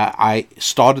I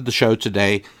started the show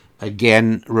today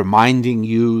again, reminding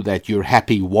you that you're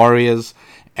happy warriors,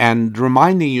 and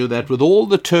reminding you that with all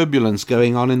the turbulence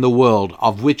going on in the world,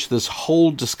 of which this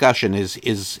whole discussion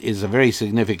is a very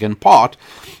significant part,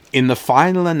 in the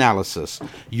final analysis,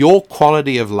 your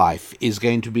quality of life is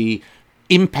going to be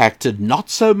impacted not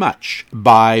so much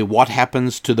by what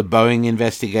happens to the Boeing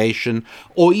investigation,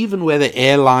 or even whether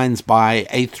airlines buy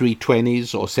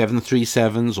A320s or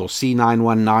 737s or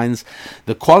C919s.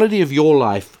 The quality of your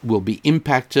life will be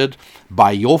impacted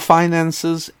by your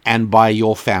finances and by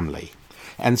your family.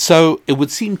 And so it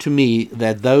would seem to me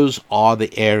that those are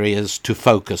the areas to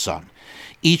focus on.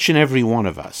 Each and every one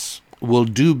of us will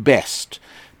do best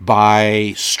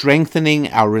by strengthening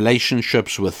our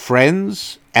relationships with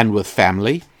friends and with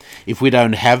family. If we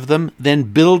don't have them, then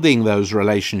building those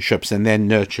relationships and then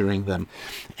nurturing them,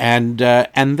 and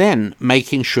then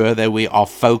making sure that we are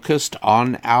focused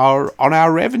on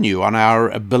our revenue, on our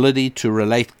ability to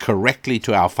relate correctly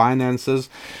to our finances.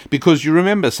 Because you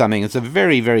remember something, it's a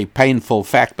very, very painful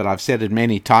fact, but I've said it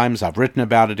many times, I've written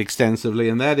about it extensively,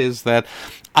 and that is that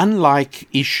unlike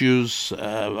issues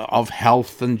of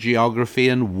health and geography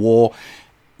and war,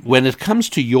 when it comes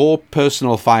to your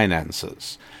personal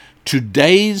finances,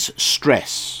 today's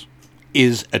stress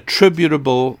is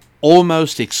attributable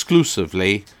almost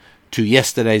exclusively to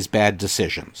yesterday's bad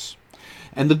decisions.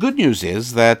 And the good news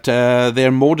is that there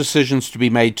are more decisions to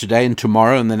be made today and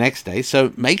tomorrow and the next day,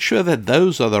 so make sure that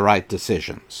those are the right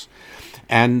decisions.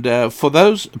 And for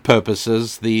those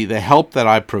purposes, the help that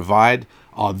I provide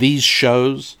are these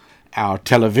shows, our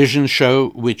television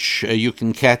show, which you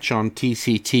can catch on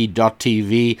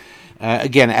tct.tv.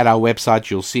 Again, at our website,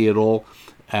 you'll see it all.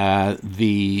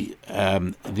 The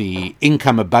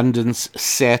Income Abundance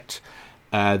Set,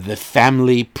 the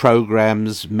family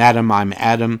programs, Madam, I'm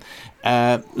Adam.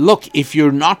 Look, if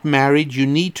you're not married, you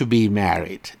need to be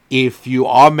married. If you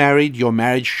are married, your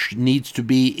marriage needs to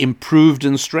be improved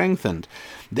and strengthened.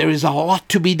 There is a lot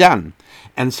to be done.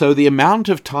 And so the amount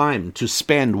of time to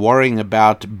spend worrying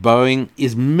about Boeing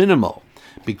is minimal,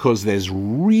 because there's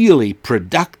really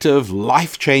productive,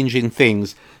 life-changing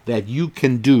things that you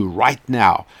can do right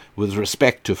now with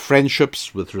respect to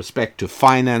friendships, with respect to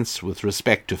finance, with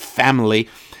respect to family.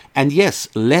 And yes,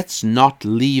 let's not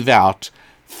leave out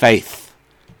faith,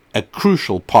 a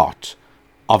crucial part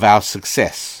of our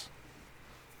success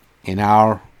in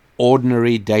our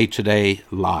ordinary day-to-day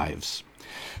lives.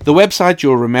 The website,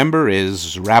 you'll remember,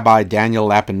 is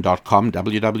rabbidaniellapin.com,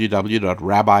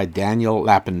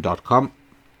 www.rabbidaniellapin.com.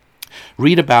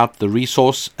 Read about the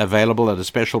resource available at a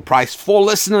special price for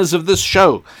listeners of this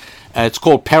show. It's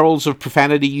called Perils of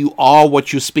Profanity. You are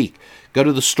what you speak. Go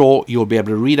to the store. You'll be able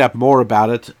to read up more about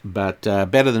it, but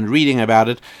better than reading about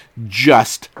it,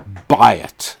 just buy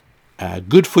it.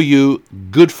 Good for you,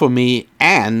 good for me,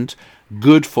 and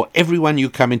good for everyone you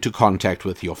come into contact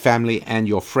with, your family and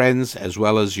your friends, as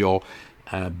well as your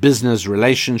business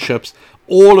relationships.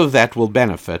 All of that will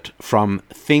benefit from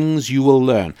things you will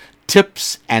learn,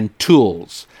 tips and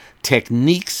tools,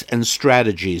 techniques and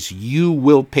strategies you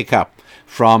will pick up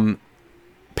from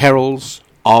Perils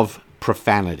of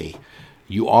Profanity.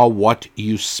 You are what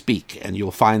you speak, and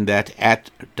you'll find that at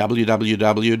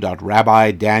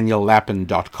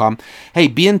www.rabbidaniellapin.com. Hey,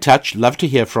 be in touch. Love to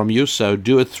hear from you, so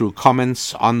do it through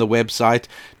comments on the website,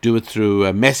 do it through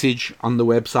a message on the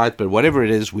website, but whatever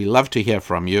it is, we love to hear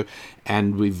from you,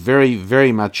 and we very,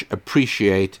 very much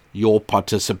appreciate your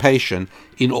participation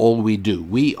in all we do.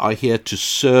 We are here to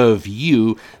serve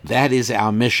you. That is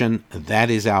our mission. That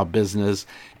is our business.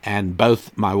 And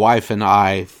both my wife and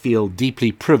I feel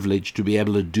deeply privileged to be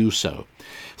able to do so.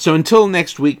 So until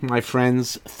next week, my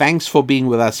friends, thanks for being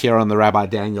with us here on the Rabbi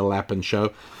Daniel Lapin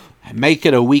Show. Make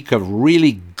it a week of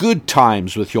really good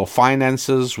times with your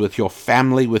finances, with your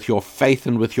family, with your faith,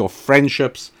 and with your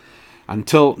friendships.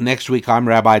 Until next week, I'm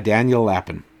Rabbi Daniel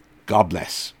Lapin. God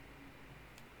bless.